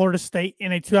played Florida State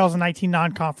in a 2019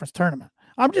 non-conference tournament.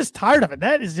 I'm just tired of it.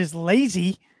 That is just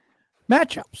lazy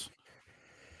matchups.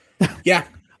 Yeah,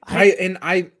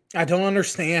 I don't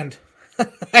understand.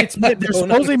 They're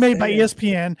supposedly made by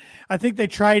ESPN. I think they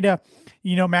try to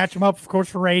match them up, of course,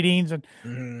 for ratings and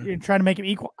try to make them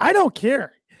equal. I don't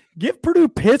care. Give Purdue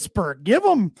Pittsburgh. Give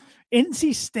them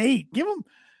NC State. Give them.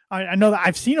 I know that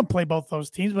I've seen them play both those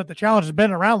teams, but the challenge has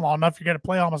been around long enough. You're going to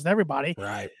play almost everybody.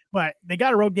 Right. But they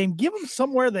got a road game. Give them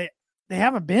somewhere they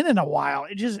haven't been in a while.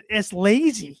 It's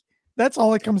lazy. That's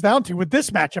all it comes down to with this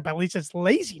matchup. At least it's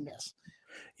laziness.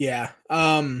 Yeah.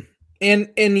 And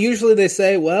usually they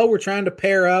say, well, we're trying to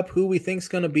pair up who we think is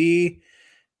going to be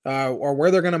or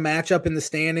where they're going to match up in the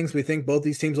standings. We think both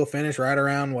these teams will finish right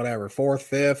around whatever, 4th,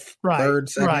 5th,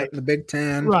 3rd, 2nd in the Big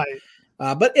Ten. Right.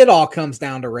 But it all comes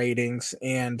down to ratings,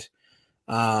 and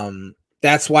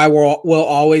that's why we'll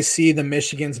always see the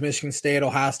Michigan State,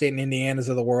 Ohio State, and Indiana's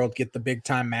of the world get the big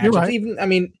time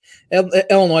matchups. Right.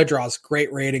 Illinois draws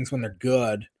great ratings when they're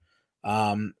good.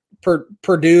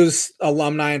 Purdue's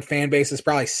alumni and fan base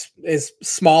is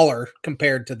smaller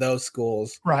compared to those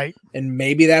schools, right? And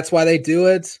maybe that's why they do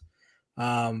it.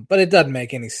 But it doesn't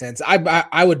make any sense.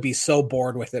 I would be so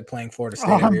bored with it playing Florida State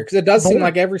every year, because it does seem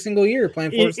like every single year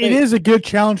playing Florida State. It is a good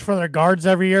challenge for their guards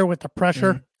every year with the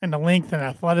pressure and the length and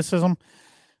athleticism,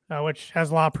 which has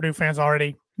a lot of Purdue fans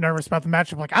already nervous about the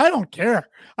matchup. Like, I don't care.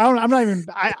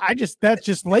 That's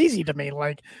just lazy to me.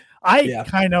 Like,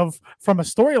 kind of, from a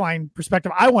storyline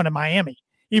perspective, I wanted Miami,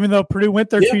 even though Purdue went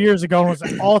there 2 years ago and was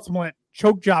the ultimate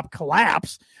choke job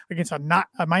collapse against a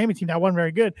Miami team that wasn't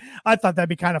very good. I thought that'd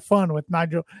be kind of fun with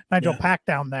Nigel Pack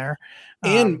down there.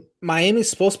 And Miami's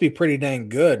supposed to be pretty dang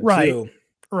good, too.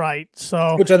 Right.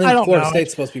 So, which I think Florida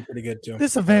State's supposed to be pretty good, too.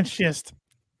 This event's just,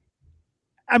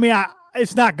 I mean,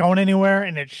 it's not going anywhere,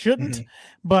 and it shouldn't,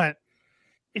 but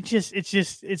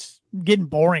it's getting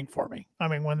boring for me. I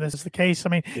mean, when this is the case, I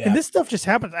mean, and this stuff just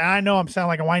happens. And I know I'm sounding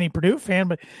like a whiny Purdue fan,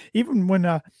 but even when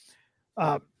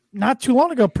not too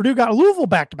long ago, Purdue got Louisville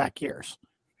back-to-back years.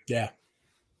 Yeah.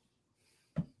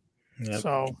 Yep.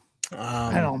 So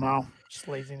I don't know, just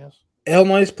laziness.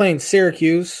 Illinois is playing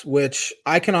Syracuse, which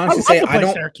I can honestly say I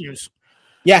don't. Syracuse.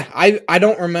 Yeah, I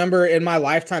don't remember in my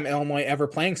lifetime Illinois ever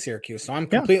playing Syracuse, so I'm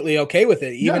completely okay with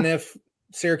it, even if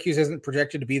Syracuse isn't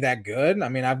projected to be that good. I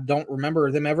mean, I don't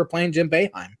remember them ever playing Jim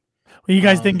Boeheim. Well, you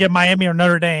guys didn't get Miami or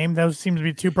Notre Dame. Those seem to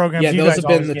be two programs. Yeah, those have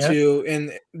been the two,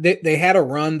 and they had a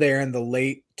run there in the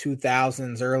late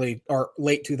 2000s, early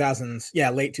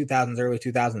 2000s, early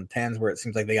 2010s, where it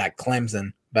seems like they got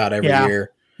Clemson about every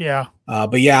year. Yeah.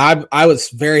 But yeah, I was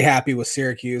very happy with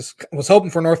Syracuse. Was hoping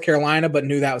for North Carolina, but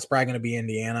knew that was probably going to be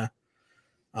Indiana.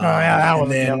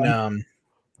 Ohio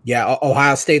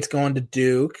State's going to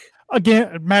Duke.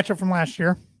 Again, a matchup from last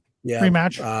year. Yeah.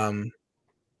 Rematch.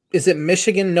 Is it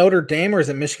Michigan Notre Dame or is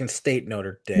it Michigan State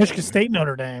Notre Dame? Michigan State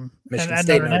Notre Dame. Michigan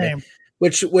State Notre Dame.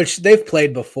 Which they've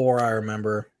played before, I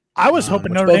remember. I was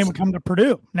hoping Notre Dame would come to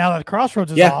Purdue. Now that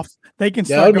Crossroads is off, they can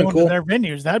start going to their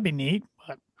venues. That'd be neat.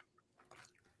 But...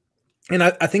 And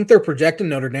I think they're projecting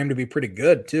Notre Dame to be pretty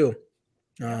good too.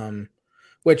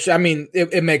 Which, I mean,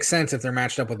 it makes sense if they're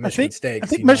matched up with Michigan State. I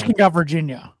think Michigan got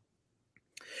Virginia.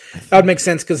 That would make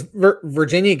sense because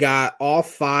Virginia got all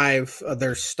 5 of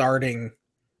their starting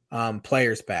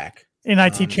players back.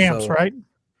 NIT champs, right?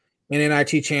 In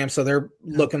NIT champs, so they're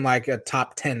looking like a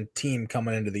top 10 team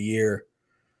coming into the year,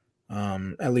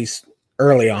 at least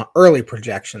early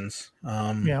projections.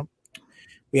 Yeah.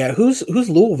 Who's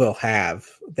Louisville have?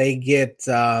 They get.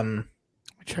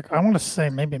 Check. I want to say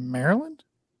maybe Maryland.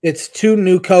 It's 2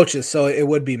 new coaches, so it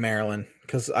would be Maryland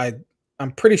because I'm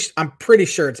pretty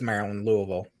sure it's Maryland,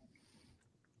 Louisville.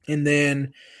 And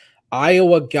then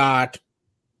Iowa got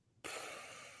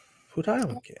who did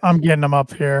Iowa get? I'm getting them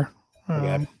up here.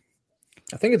 I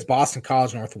think it's Boston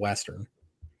College Northwestern.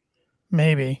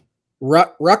 Maybe.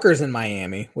 Rutgers in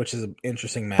Miami, which is an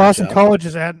interesting matchup. Boston College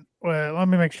is at let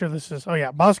me make sure this is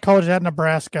Boston College at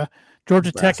Nebraska,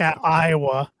 Georgia Tech at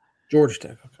Iowa. Georgia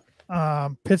Tech,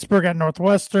 okay. Pittsburgh at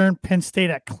Northwestern, Penn State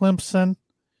at Clemson,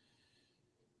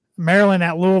 Maryland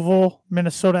at Louisville,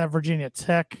 Minnesota at Virginia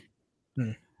Tech,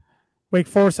 Wake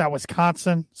Forest at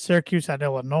Wisconsin, Syracuse at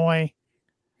Illinois,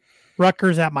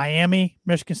 Rutgers at Miami,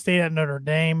 Michigan State at Notre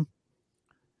Dame,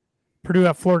 Purdue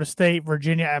at Florida State,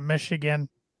 Virginia at Michigan,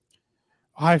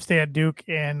 Ohio State at Duke,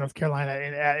 and North Carolina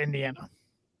at Indiana.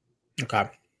 Okay.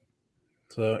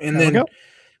 So, and then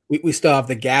we still have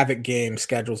the Gavitt game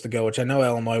schedules to go, which I know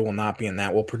Illinois will not be in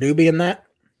that. Will Purdue be in that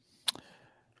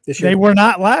this year? They were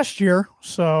not last year,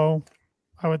 so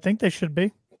I would think they should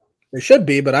be. They should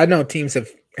be, but I know teams have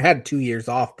had 2 years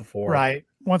off before. Right.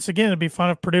 Once again, it'd be fun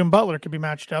if Purdue and Butler could be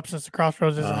matched up since the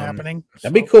Crossroads isn't happening.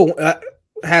 That'd be cool.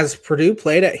 Has Purdue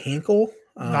played at Hinkle?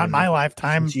 Not in my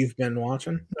lifetime. Since you've been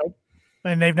watching? Nope.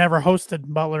 And they've never hosted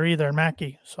Butler either in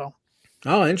Mackey. So.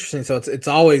 Oh, interesting. So it's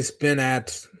always been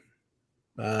at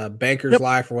Bankers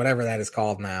Life or whatever that is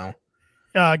called now.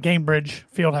 Gainbridge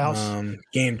Fieldhouse.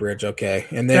 Gainbridge, okay.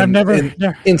 And then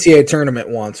NCAA tournament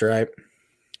once, right?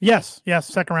 Yes.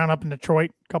 Second round up in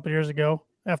Detroit a couple years ago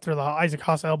after the Isaac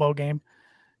Haas elbow game.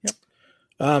 Yep.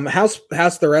 How's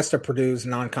the rest of Purdue's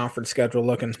non-conference schedule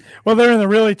looking? Well, they're in the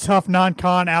really tough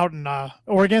non-con out in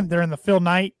Oregon. They're in the Phil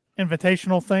Knight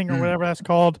Invitational thing or whatever that's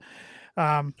called.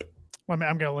 I'm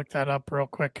going to look that up real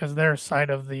quick because their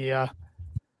side of the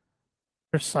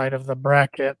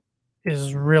bracket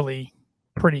is really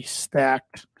pretty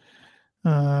stacked.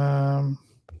 Let's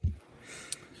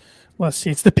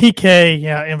see. It's the PK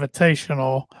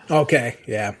Invitational. Okay,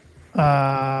 yeah.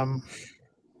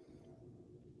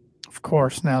 Of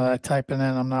course, now that I type it in,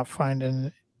 I'm not finding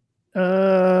it.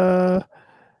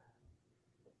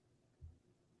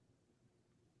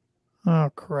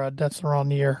 Oh, crud. That's the wrong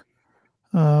year.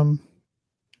 No,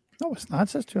 it's not. It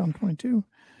says 2022.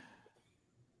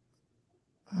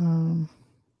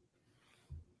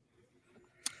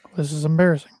 This is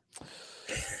embarrassing.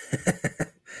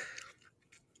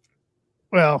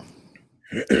 Well,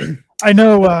 I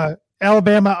know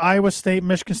Alabama, Iowa State,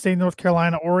 Michigan State, North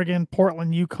Carolina, Oregon,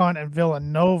 Portland, UConn, and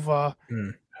Villanova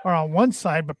are on one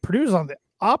side, but Purdue's on the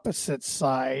opposite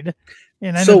side,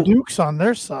 and I know Duke's on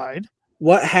their side.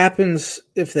 What happens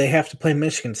if they have to play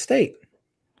Michigan State?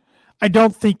 I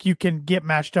don't think you can get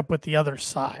matched up with the other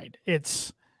side.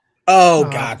 It's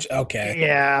gotcha. Okay.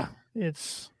 Yeah,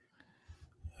 it's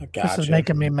gotcha. This is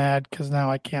making me mad because now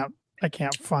I can't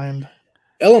find.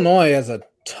 Illinois has a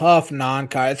tough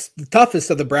non-con. It's the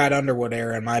toughest of the Brad Underwood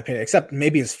era, in my opinion, except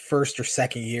maybe his first or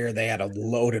second year. They had a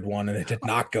loaded one, and it did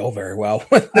not go very well.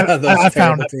 I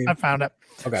found it.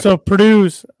 Okay. So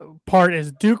Purdue's part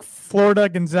is Duke, Florida,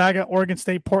 Gonzaga, Oregon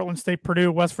State, Portland State,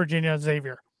 Purdue, West Virginia,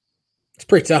 Xavier. It's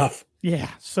pretty tough. Yeah.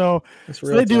 So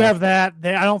they do have that.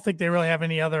 I don't think they really have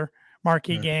any other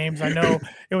marquee games. I know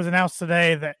it was announced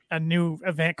today that a new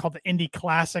event called the Indy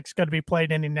Classic is going to be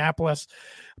played in Indianapolis.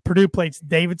 Purdue plays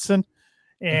Davidson,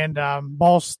 and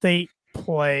Ball State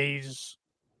plays,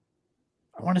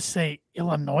 I want to say,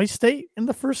 Illinois State in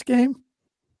the first game.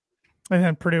 And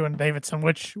then Purdue and Davidson,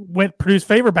 which went Purdue's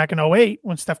favor back in 2008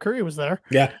 when Steph Curry was there.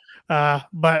 Yeah.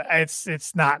 But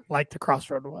it's not like the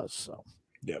Crossroad was. So.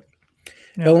 Yep.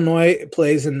 Illinois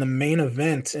plays in the main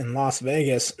event in Las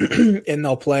Vegas, and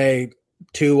they'll play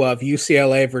two of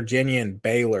UCLA, Virginia, and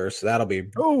Baylor. So that'll be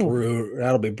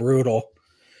brutal.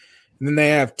 And then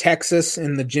they have Texas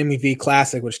in the Jimmy V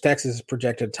Classic, which Texas is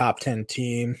projected top 10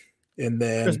 team. And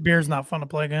then Chris Beard's not fun to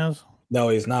play against. No,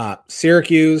 he's not.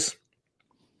 Syracuse,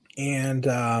 and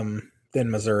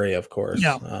then Missouri, of course.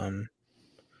 Yeah.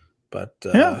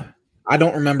 I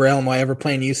don't remember Illinois ever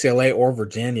playing UCLA or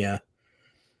Virginia.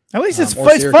 At least it's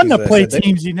fun to play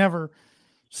teams you never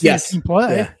see a team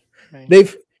play. Yeah. I mean,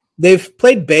 they've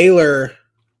played Baylor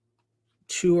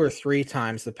 2 or 3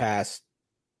 times the past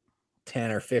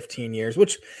 10 or 15 years,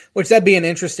 which that'd be an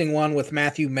interesting one with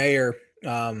Matthew Mayer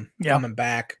coming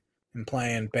back and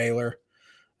playing Baylor.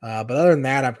 But other than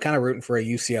that, I'm kind of rooting for a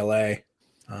UCLA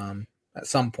at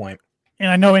some point. And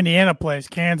I know Indiana plays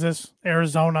Kansas,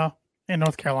 Arizona, and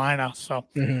North Carolina, so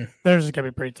theirs is gonna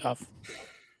be pretty tough.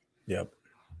 Yep.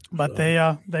 But they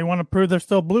want to prove they're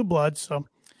still blue bloods, so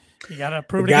you got to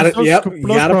prove it. You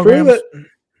got to prove it.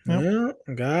 Yep.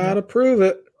 Yeah, got to prove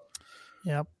it.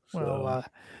 Yep. Well,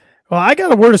 I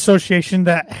got a word association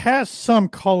that has some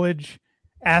college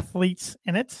athletes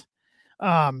in it.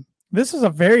 This is a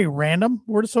very random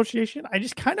word association. I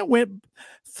just kind of went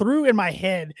through in my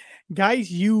head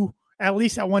guys you at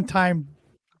least at one time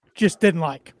just didn't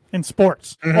like in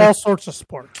sports, all sorts of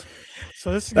sports.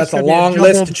 So that's a long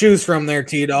list to choose from there,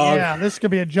 T-Dog. Yeah, this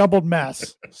could be a jumbled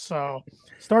mess. So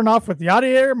starting off with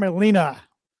Yadier Molina.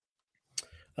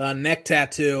 Neck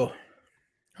tattoo.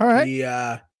 All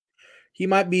right. He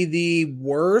might be the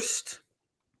worst.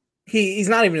 He's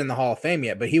not even in the Hall of Fame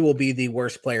yet, but he will be the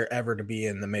worst player ever to be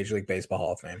in the Major League Baseball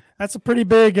Hall of Fame. That's a pretty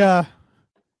big take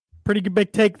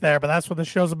there, but that's what the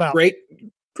show's about. Great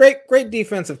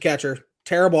defensive catcher.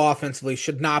 Terrible offensively,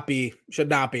 should not be in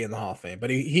the Hall of Fame,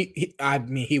 but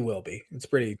he will be. It's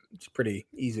pretty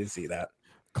easy to see that.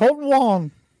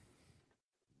 Colton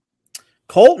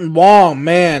Wong,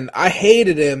 man, I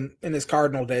hated him in his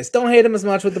Cardinal days. Don't hate him as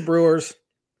much with the Brewers.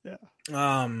 Yeah.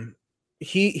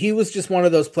 He was just one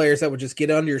of those players that would just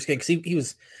get under your skin because he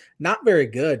was not very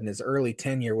good in his early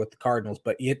tenure with the Cardinals,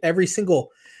 but every single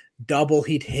double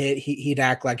he'd hit, he'd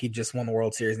act like he just won the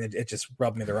World Series, and it just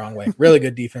rubbed me the wrong way. Really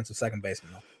good defensive second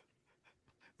baseman, though.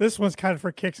 This one's kind of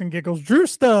for kicks and giggles. Drew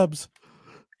Stubbs.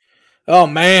 Oh,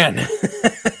 man.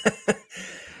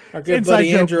 Our good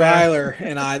buddy Andrew Eiler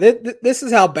and I. This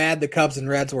is how bad the Cubs and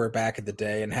Reds were back in the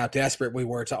day and how desperate we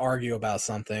were to argue about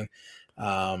something.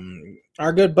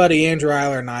 Our good buddy Andrew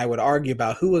Eiler and I would argue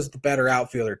about who was the better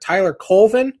outfielder, Tyler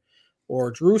Colvin or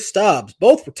Drew Stubbs.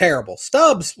 Both were terrible.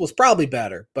 Stubbs was probably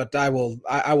better, but I will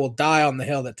die on the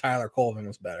hill that Tyler Colvin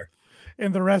was better.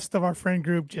 And the rest of our friend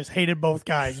group just hated both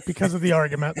guys because of the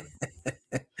argument.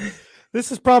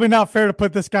 This is probably not fair to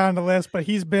put this guy on the list, but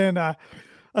he's been a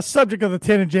subject of the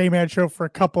 10 and J-Man show for a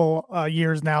couple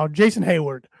years now. Jason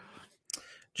Hayward.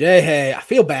 Hey, I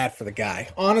feel bad for the guy.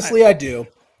 Honestly, I do.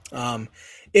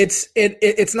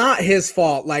 It's not his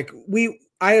fault.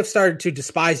 I have started to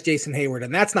despise Jason Hayward,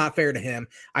 and that's not fair to him.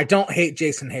 I don't hate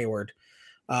Jason Hayward.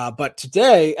 But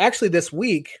today, actually this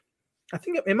week, I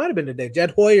think it might have been today,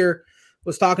 Jed Hoyer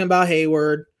was talking about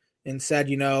Hayward and said,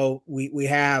 we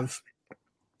have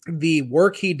the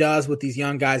work he does with these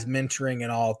young guys, mentoring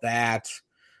and all that.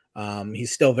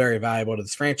 He's still very valuable to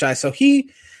this franchise. So he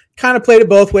kind of played it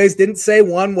both ways, didn't say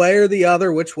one way or the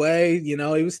other, which way, he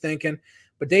was thinking.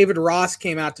 But David Ross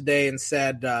came out today and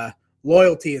said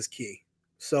loyalty is key.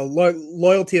 So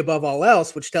loyalty above all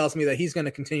else, which tells me that he's going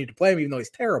to continue to play him even though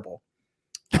he's terrible.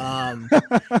 And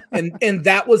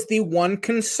that was the one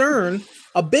concern,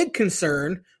 a big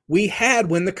concern we had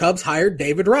when the Cubs hired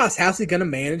David Ross. How's he going to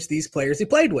manage these players he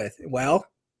played with? Well,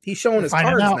 he's showing his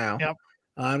cards now. Yep.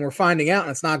 And we're finding out,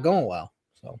 and it's not going well.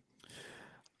 So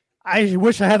I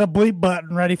wish I had a bleep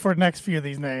button ready for the next few of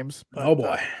these names. But, oh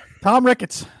boy. Tom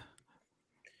Ricketts.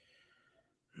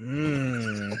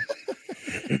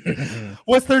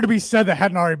 What's there to be said that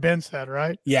hadn't already been said,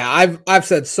 right? Yeah, I've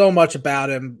said so much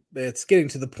about him. It's getting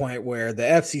to the point where the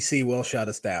FCC will shut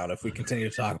us down if we continue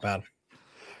to talk about him.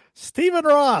 Stephen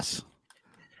Ross.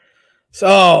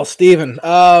 So, Stephen,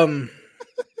 I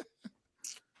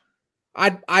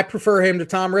prefer him to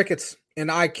Tom Ricketts,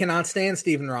 and I cannot stand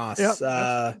Stephen Ross.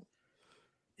 Yep,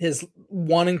 his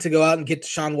wanting to go out and get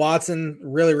Deshaun Watson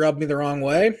really rubbed me the wrong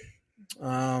way.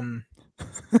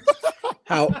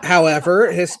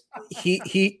 However,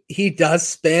 he does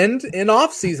spend in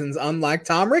off seasons, unlike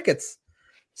Tom Ricketts.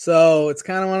 So it's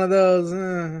kind of one of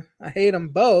those. I hate them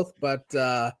both, but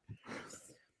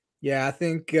yeah, I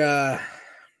think that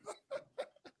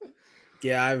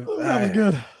was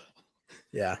good.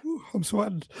 Yeah, I'm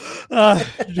sweating.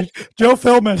 Joe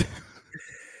Philbin.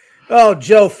 Oh,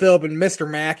 Joe Philbin, Mr.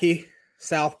 Mackey,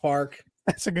 South Park.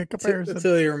 That's a good comparison. That's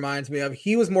who he reminds me of.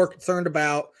 He was more concerned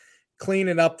about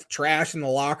cleaning up the trash in the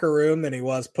locker room than he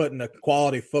was putting a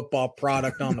quality football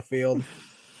product on the field.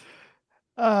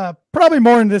 Probably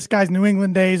more in this guy's New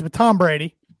England days, but Tom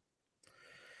Brady.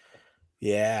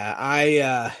 Yeah,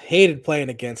 I hated playing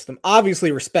against him.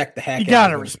 Obviously, respect the heck out of him. You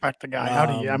gotta respect the guy. How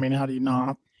do you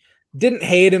not? Didn't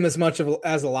hate him as much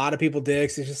as a lot of people did.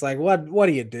 Cause he's just like, what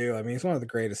do you do? I mean, he's one of the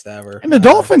greatest ever. And the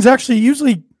Dolphins actually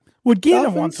usually would get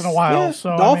him once in a while. Yeah,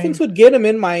 so Dolphins would get him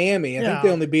in Miami. I think they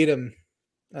only beat him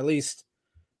at least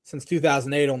since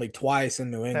 2008, only twice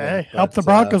in New England. Hey, helped the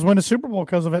Broncos win a Super Bowl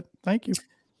because of it. Thank you.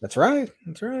 That's right.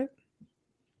 That's right.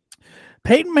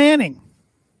 Peyton Manning.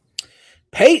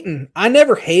 Peyton. I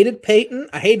never hated Peyton.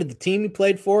 I hated the team he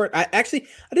played for. I didn't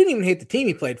even hate the team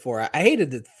he played for. I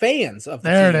hated the fans of the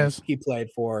team he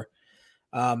played for.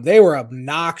 They were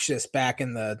obnoxious back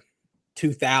in the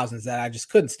 2000s that I just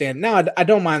couldn't stand. Now I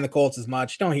don't mind the Colts as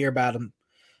much. You don't hear about them,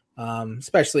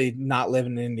 especially not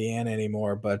living in Indiana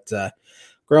anymore. But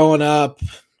growing up,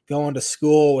 going to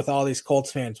school with all these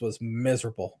Colts fans was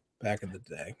miserable back in the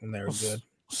day when they were good.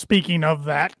 Speaking of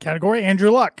that category,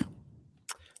 Andrew Luck.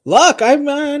 Luck, I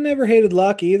never hated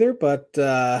Luck either, but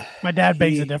my dad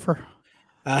begs to differ.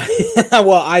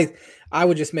 Well, I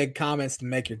would just make comments to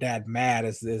make your dad mad.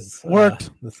 Is worked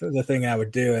the thing I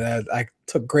would do, and I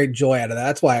took great joy out of that.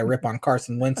 That's why I rip on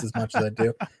Carson Wentz as much as I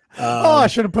do. I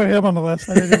should have put him on the list.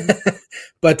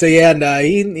 But yeah,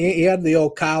 and he had the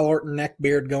old Kyle Orton neck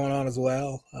beard going on as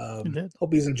well.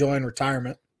 Hope he's enjoying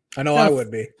retirement. I know I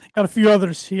would be. Got a few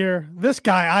others here. This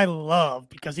guy I love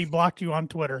because he blocked you on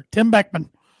Twitter. Tim Beckman.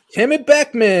 Timmy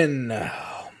Beckman.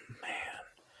 Oh, man.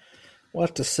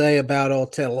 What to say about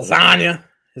old Ted? Lasagna.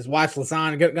 His wife's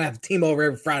lasagna. Going to have a team over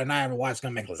every Friday night and my wife's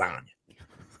going to make lasagna.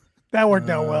 That worked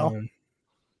out well.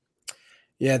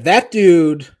 Yeah, that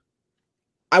dude,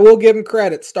 I will give him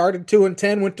credit. Started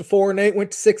 2-10, went to 4-8,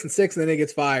 went to 6-6, and then he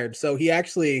gets fired. So he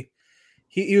actually,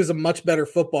 he was a much better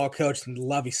football coach than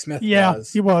Lovie Smith was. Yeah,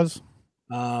 he was.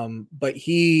 But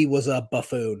he was a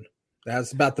buffoon.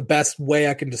 That's about the best way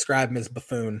I can describe him as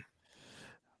buffoon.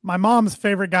 My mom's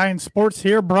favorite guy in sports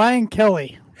here, Brian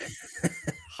Kelly.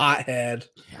 Hothead.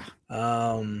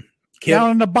 Down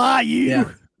in the bayou.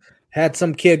 Yeah. Had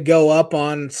some kid go up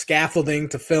on scaffolding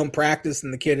to film practice,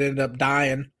 and the kid ended up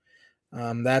dying.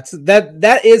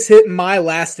 That is hitting my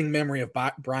lasting memory of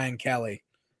Brian Kelly,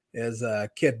 is a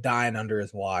kid dying under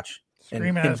his watch.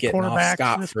 Screaming and him getting off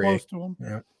scot-free.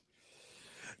 Yeah.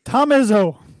 Tom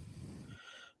Izzo.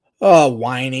 Oh,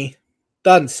 whiny.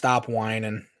 Doesn't stop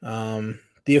whining.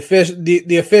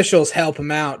 The officials help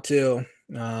him out too.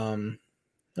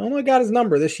 Only got his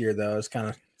number this year though. It's kind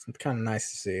of nice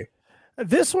to see.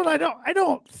 This one I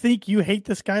don't think you hate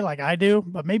this guy like I do,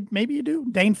 but maybe you do.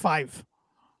 Dane Five.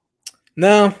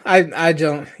 No, I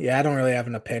don't. Yeah, I don't really have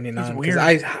an opinion on him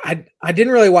because I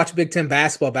didn't really watch Big Ten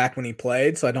basketball back when he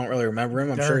played, so I don't really remember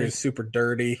him. I'm sure he's super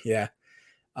dirty. Yeah.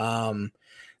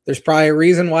 There's probably a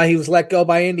reason why he was let go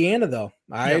by Indiana, though.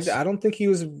 I don't think he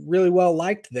was really well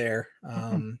liked there.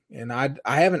 And I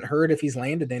haven't heard if he's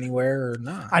landed anywhere or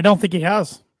not. I don't think he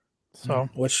has. So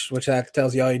which that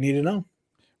tells you all you need to know.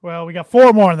 Well, we got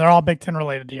 4 more, and they're all Big Ten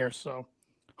related here. So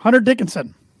Hunter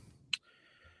Dickinson.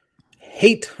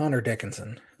 Hate Hunter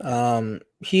Dickinson.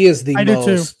 He is the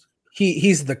most.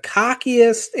 He's the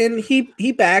cockiest, and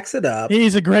he backs it up.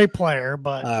 He's a great player,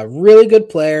 but really good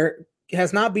player.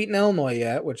 Has not beaten Illinois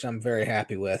yet, which I'm very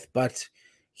happy with, but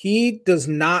he does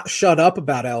not shut up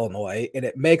about Illinois, and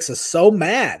it makes us so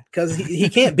mad because he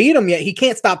can't beat them yet. He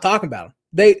can't stop talking about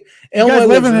them. Illinois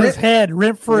living in his head,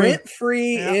 rent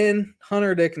free in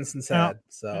Hunter Dickinson's head.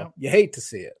 So you hate to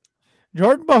see it.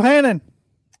 Jordan Bohannon.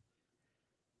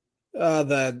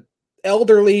 The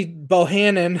elderly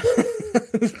Bohannon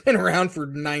who's been around for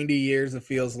 90 years, it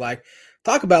feels like.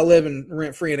 Talk about living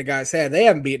rent-free in a guy's head. They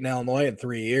haven't beaten Illinois in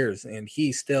 3 years, and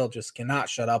he still just cannot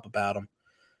shut up about them.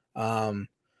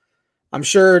 I'm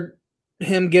sure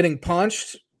him getting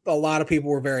punched, a lot of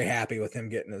people were very happy with him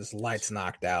getting his lights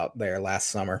knocked out there last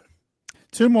summer.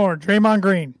 2 more. Draymond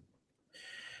Green.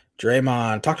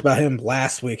 Draymond, talked about him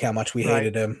last week, how much we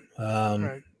hated him.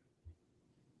 Right.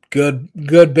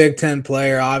 Good Big Ten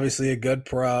player, obviously a good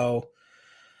pro.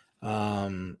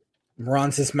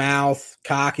 Runs his mouth,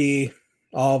 cocky,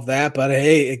 all of that. But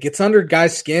hey, it gets under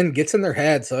guys' skin, gets in their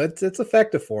head, so it's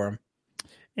effective for him.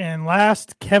 And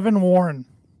last, Kevin Warren.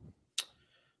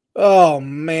 Oh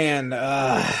man,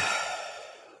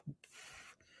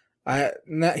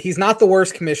 he's not the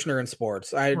worst commissioner in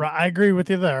sports. I agree with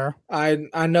you there.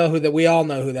 I know we all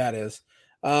know who that is.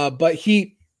 But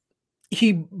he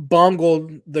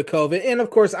bungled the COVID, and of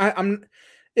course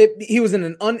he was in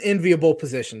an unenviable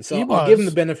position. So I'll give him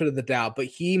the benefit of the doubt, but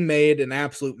he made an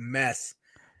absolute mess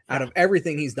out of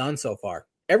everything he's done so far.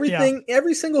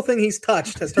 Every single thing he's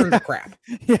touched has turned to crap.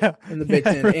 In the Big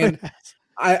Ten. And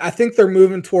I think they're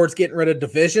moving towards getting rid of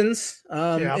divisions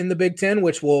in the Big Ten,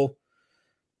 which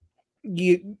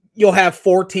you'll have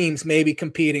 4 teams maybe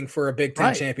competing for a Big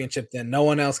Ten championship. Then no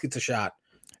one else gets a shot.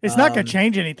 It's not going to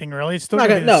change anything really. It's still going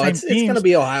to be the same teams. It's going to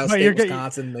be Ohio State,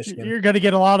 Wisconsin, Michigan. You're going to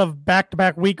get a lot of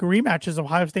back-to-back week rematches of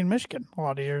Ohio State and Michigan a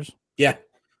lot of years. Yeah.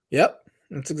 Yep.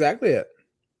 That's exactly it.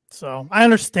 So I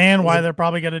understand why they're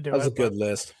probably going to do it. That was a good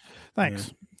list. Thanks.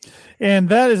 Yeah. And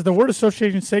that is the Word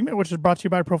Association segment, which is brought to you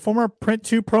by Proforma Print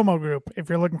 2 Promo Group. If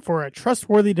you're looking for a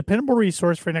trustworthy, dependable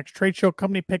resource for your next trade show,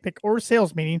 company picnic, or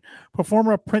sales meeting,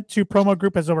 Proforma Print 2 Promo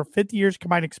Group has over 50 years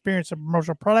combined experience in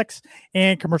promotional products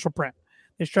and commercial print.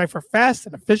 They strive for fast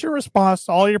and efficient response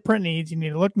to all your print needs. You need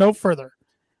to look no further.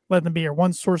 Let them be your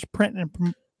one-source print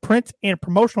and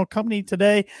promotional company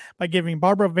today by giving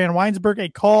Barbara Van Weinsberg a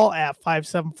call at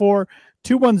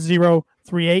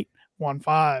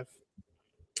 574-210-3815.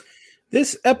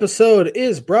 This episode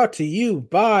is brought to you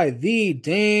by The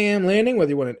Damn Landing.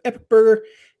 Whether you want an epic burger,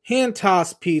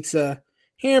 hand-tossed pizza,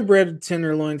 hand-breaded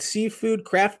tenderloin, seafood,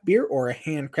 craft beer, or a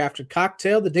handcrafted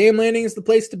cocktail, The Damn Landing is the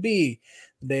place to be.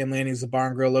 The Damn Landing is a bar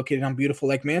and grill located on beautiful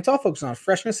Lake Mantle, focusing on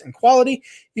freshness and quality.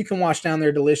 You can wash down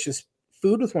their delicious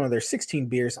food with one of their 16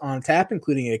 beers on tap,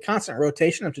 including a constant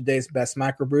rotation of today's best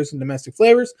microbrews and domestic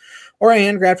flavors, or a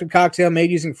handcrafted cocktail made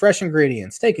using fresh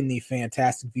ingredients. Taking the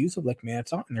fantastic views of Lake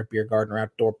Mantle and their beer garden or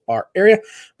outdoor bar area,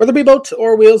 whether it be boat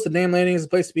or wheels, The Damn Landing is the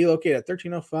place to be, located at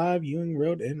 1305 Ewing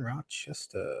Road in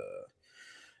Rochester.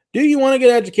 Do you want to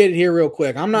get educated here real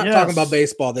quick? I'm not talking about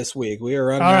baseball this week. We are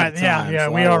running out of time. Yeah,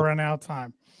 we are running out of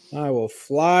time. I will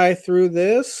fly through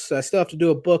this. I still have to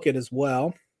do a book it as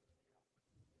well.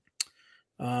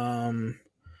 On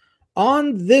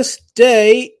this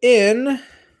day in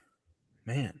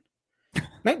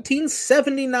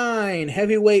 1979,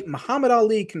 heavyweight Muhammad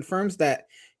Ali confirms that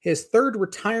his third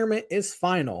retirement is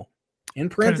final. In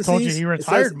parentheses, told you he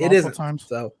retired multiple times.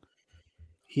 So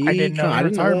I didn't know he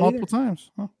retired multiple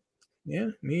times. Huh. Yeah,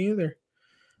 me either.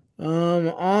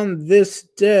 On this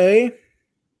day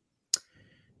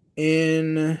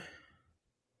in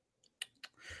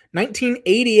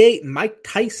 1988, Mike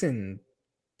Tyson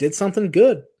did something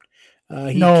good.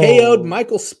 He KO'd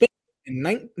Michael Spinks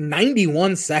in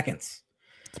 91 seconds.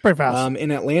 It's pretty fast.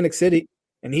 In Atlantic City,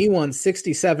 and he won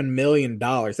 $67 million.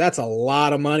 That's a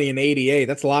lot of money in 88.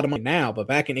 That's a lot of money now, but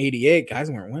back in 88, guys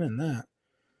weren't winning that.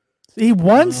 He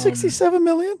won $67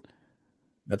 million?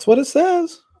 That's what it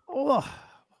says. Oh,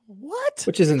 what?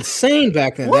 Which is insane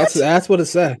back then. What? That's what it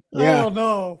said. Yeah. Oh,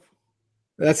 no.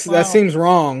 That seems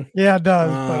wrong. Yeah, it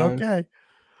does, but okay.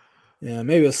 Yeah,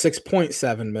 maybe it was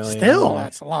 $6.7 million. Still,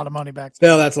 that's a lot of money back then.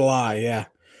 Still, that's a lot, yeah.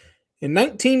 In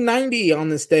 1990, on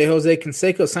this day, Jose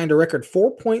Canseco signed a record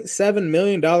 $4.7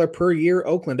 million per year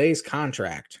Oakland A's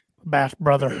contract. Bash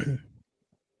brother.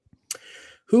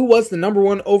 Who was the number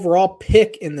 1 overall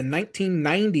pick in the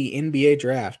 1990 NBA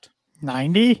draft?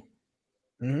 90?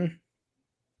 Mm-hmm.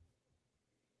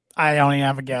 I don't even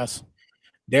have a guess.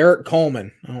 Derek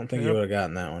Coleman. I don't think you would have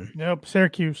gotten that one. Nope,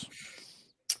 Syracuse.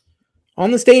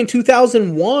 On this day in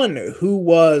 2001, who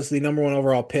was the number 1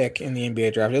 overall pick in the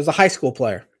NBA draft? It was a high school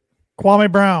player.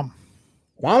 Kwame Brown.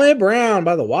 Kwame Brown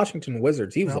by the Washington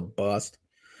Wizards. He was a bust.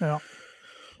 Yeah.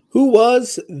 Who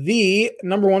was the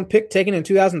number 1 pick taken in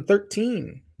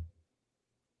 2013?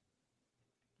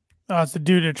 It's the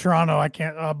dude at Toronto. I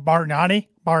can't. Bargnani?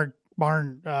 Barn.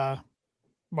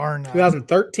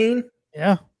 2013?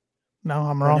 Yeah. No,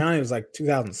 I'm wrong. Bargnani was like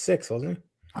 2006, wasn't he?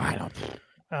 I don't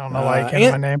know why I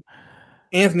can't my name.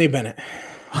 Anthony Bennett.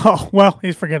 Oh, well,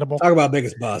 he's forgettable. Talk about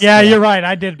biggest bust. Yeah, you're right.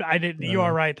 I did. You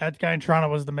are right. That guy in Toronto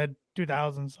was the mid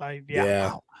 2000s.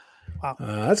 Yeah. Wow.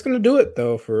 That's going to do it,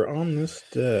 though, for On This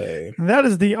Day. And that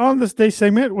is the On This Day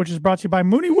segment, which is brought to you by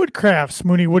Mooney Woodcrafts.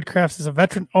 Mooney Woodcrafts is a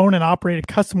veteran-owned and operated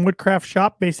custom woodcraft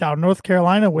shop based out of North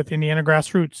Carolina with Indiana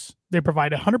grassroots. They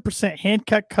provide 100%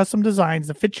 hand-cut custom designs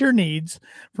that fit your needs.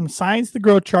 From signs to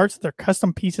grow charts, their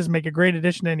custom pieces make a great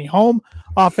addition to any home,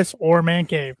 office, or man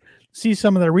cave. To see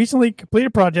some of their recently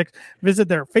completed projects, visit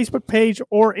their Facebook page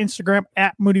or Instagram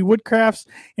at Mooney Woodcrafts.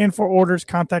 And for orders,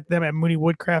 contact them at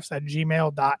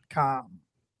mooneywoodcrafts@gmail.com.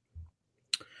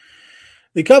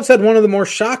 The Cubs had one of the more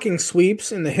shocking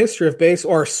sweeps in the history of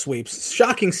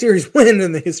shocking series win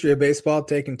in the history of baseball,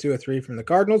 taking 2-3 from the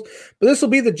Cardinals. But this will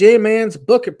be the J-Man's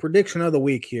Book It prediction of the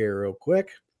week here real quick.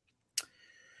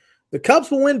 The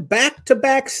Cubs will win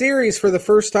back-to-back series for the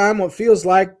first time, what feels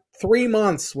like 3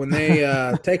 months, when they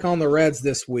take on the Reds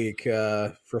this week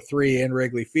for 3 in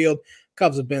Wrigley Field.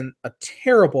 Cubs have been a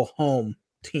terrible home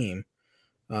team,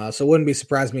 so it wouldn't be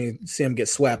surprised me to see them get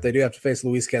swept. They do have to face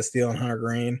Luis Castillo and Hunter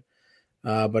Green.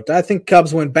 But I think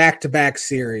Cubs win back-to-back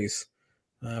series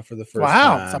for the first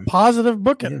time. Wow, it's a positive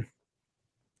booking.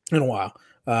 In a while.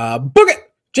 Book it!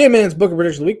 J-Man's Book of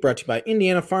Prediction of the Week brought to you by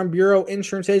Indiana Farm Bureau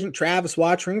Insurance Agent Travis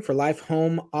Watchering for life,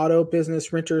 home, auto,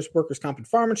 business, renters, workers' comp, and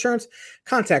farm insurance.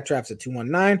 Contact Travis at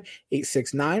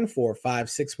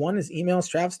 219-869-4561. His email is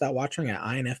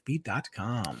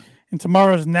travis.watchering@infb.com. And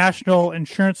tomorrow's National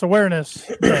Insurance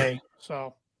Awareness Day,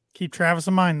 so keep Travis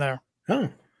in mind there. Oh,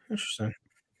 interesting.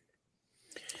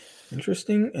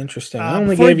 Interesting. I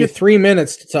only gave you 3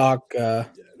 minutes to talk.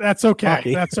 That's okay.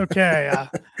 Hockey. That's okay.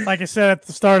 Like I said at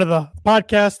the start of the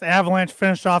podcast, the Avalanche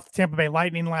finished off the Tampa Bay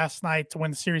Lightning last night to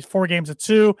win the series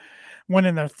 4-2,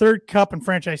 winning their third cup in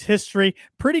franchise history.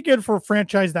 Pretty good for a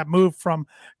franchise that moved from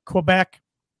Quebec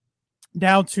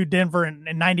down to Denver in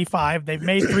 95. They've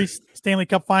made 3 Stanley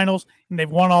Cup finals, and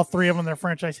they've won all 3 of them in their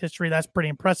franchise history. That's pretty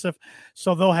impressive.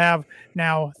 So they'll have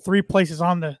now 3 places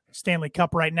on the Stanley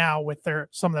Cup right now with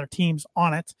some of their teams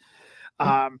on it.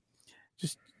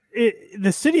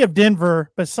 The city of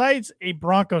Denver, besides a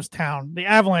Broncos town, the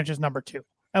Avalanche is number 2,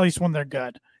 at least when they're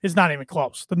good. It's not even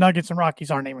close. The Nuggets and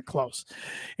Rockies aren't even close.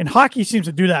 And hockey seems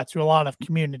to do that to a lot of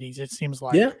communities, it seems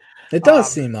like. Yeah, it does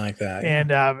seem like that. And,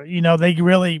 they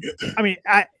really – I mean,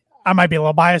 I might be a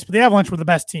little biased, but the Avalanche were the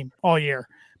best team all year.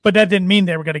 But that didn't mean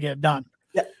they were going to get it done.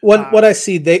 Yeah, what I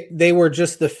see, they were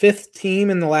just the 5th team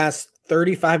in the last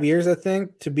 35 years, I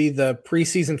think, to be the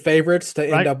preseason favorites to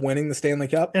end up winning the Stanley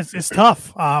Cup. It's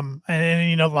tough.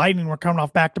 And Lightning were coming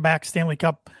off back-to-back Stanley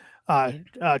Cup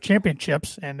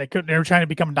championships, and they were trying to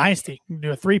become a dynasty,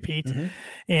 do a three-peat. Mm-hmm.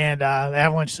 And the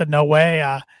Avalanche said no way.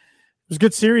 It was a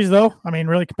good series, though. I mean,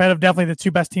 really competitive. Definitely the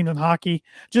 2 best teams in hockey.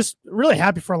 Just really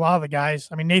happy for a lot of the guys.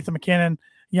 I mean, Nathan McKinnon,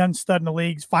 young stud in the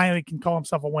leagues, finally can call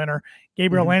himself a winner.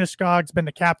 Gabriel Landeskog's been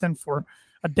the captain for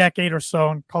a decade or so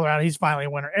in Colorado. He's finally a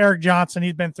winner. Eric Johnson,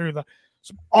 he's been through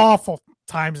some awful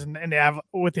times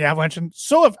with the Avalanche. And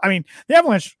the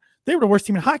Avalanche, they were the worst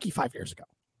team in hockey 5 years ago.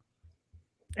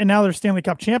 And now they're Stanley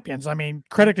Cup champions. I mean,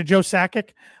 credit to Joe Sakic,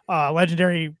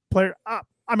 legendary player.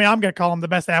 I'm going to call him the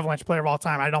best Avalanche player of all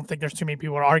time. I don't think there's too many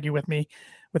people to argue with me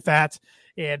with that.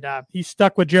 And he's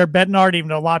stuck with Jared Bednard, even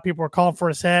though a lot of people were calling for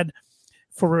his head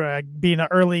for being an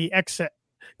early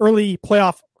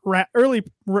playoff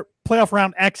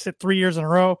round exit 3 years in a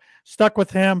row. Stuck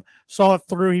with him, saw it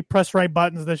through. He pressed right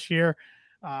buttons this year.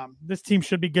 This team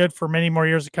should be good for many more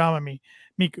years to come. I mean,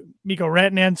 Mikko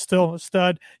Rantanen still a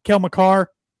stud. Kel McCarr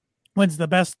wins the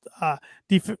best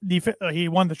he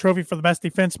won the trophy for the best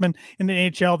defenseman in the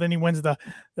NHL. Then he wins the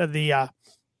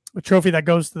trophy that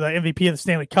goes to the MVP of the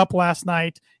Stanley Cup last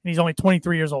night, and he's only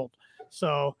 23 years old.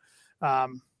 So,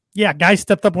 guys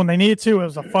stepped up when they needed to. It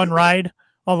was a fun ride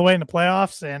all the way in the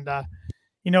playoffs, and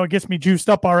it gets me juiced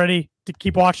up already to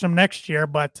keep watching them next year.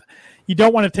 But you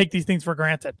don't want to take these things for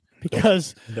granted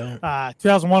because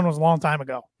 2001 was a long time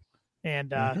ago,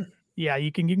 and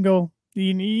you can go.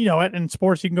 You know it in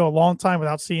sports. You can go a long time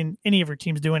without seeing any of your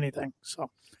teams do anything. So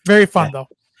very fun though.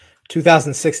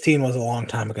 2016 was a long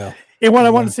time ago. And what I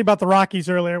wanted to say about the Rockies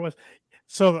earlier was,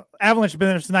 so the Avalanche have been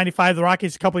there since '95. The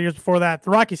Rockies a couple of years before that. The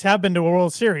Rockies have been to a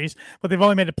World Series, but they've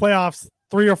only made the playoffs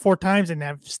 3 or 4 times and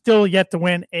have still yet to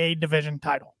win a division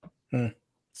title. So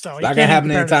it's not going to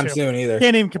happen anytime soon either.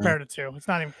 Can't even compare the two. It's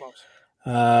not even close.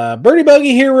 Birdie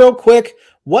Bogey here real quick.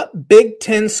 What Big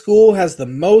Ten school has the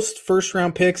most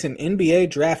first-round picks in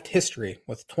NBA draft history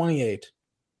with 28?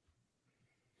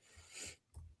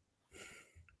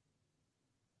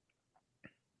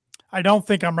 I don't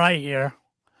think I'm right here,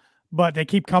 but they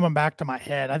keep coming back to my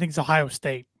head. I think it's Ohio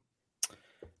State.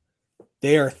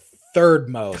 They are third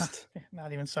most.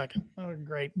 Not even second. Oh,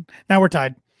 great. Now we're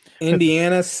tied.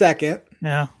 Indiana second.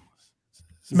 Yeah.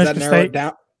 Does that narrow it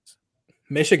down?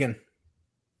 Michigan.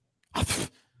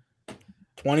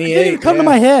 28. It didn't even come to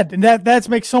my head, and that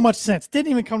makes so much sense.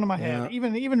 Didn't even come to my head.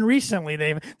 Even recently,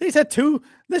 they said 2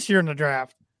 this year in the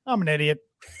draft. I'm an idiot.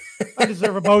 I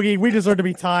deserve a bogey. We deserve to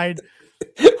be tied.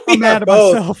 I'm mad at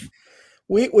myself.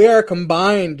 We are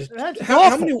combined.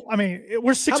 How many? I mean,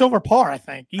 we're 6 over par, I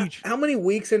think, each. How many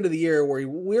weeks into the year were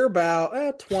we're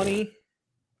about 20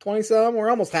 some? We're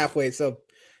almost halfway. So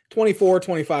 24,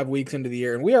 25 weeks into the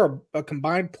year, and we are a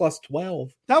combined plus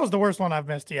 12. That was the worst one I've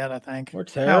missed yet, I think. We're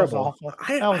terrible. That was awful.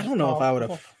 I don't know if I would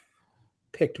have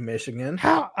picked Michigan.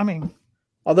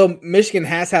 Although Michigan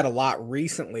has had a lot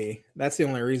recently. That's the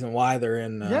only reason why they're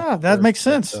in. That makes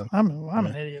sense. I'm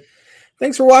an idiot.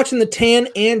 Thanks for watching the Tan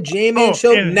and J-Man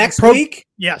show. Next week.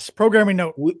 Yes, programming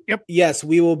note. Yes,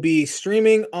 we will be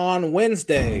streaming on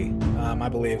Wednesday, I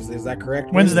believe. Is that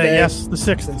correct? Wednesday, yes, the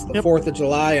 6th. It's the 4th of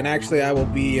July, and actually I will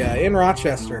be in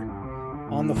Rochester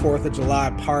on the 4th of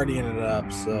July partying it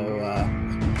up, so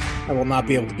I will not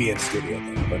be able to be in studio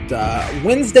then. But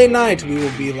Wednesday night, we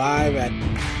will be live at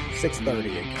 6:30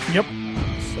 again. Yep.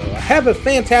 So have a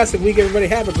fantastic week, everybody.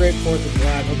 Have a great 4th of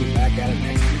July. We'll be back at it next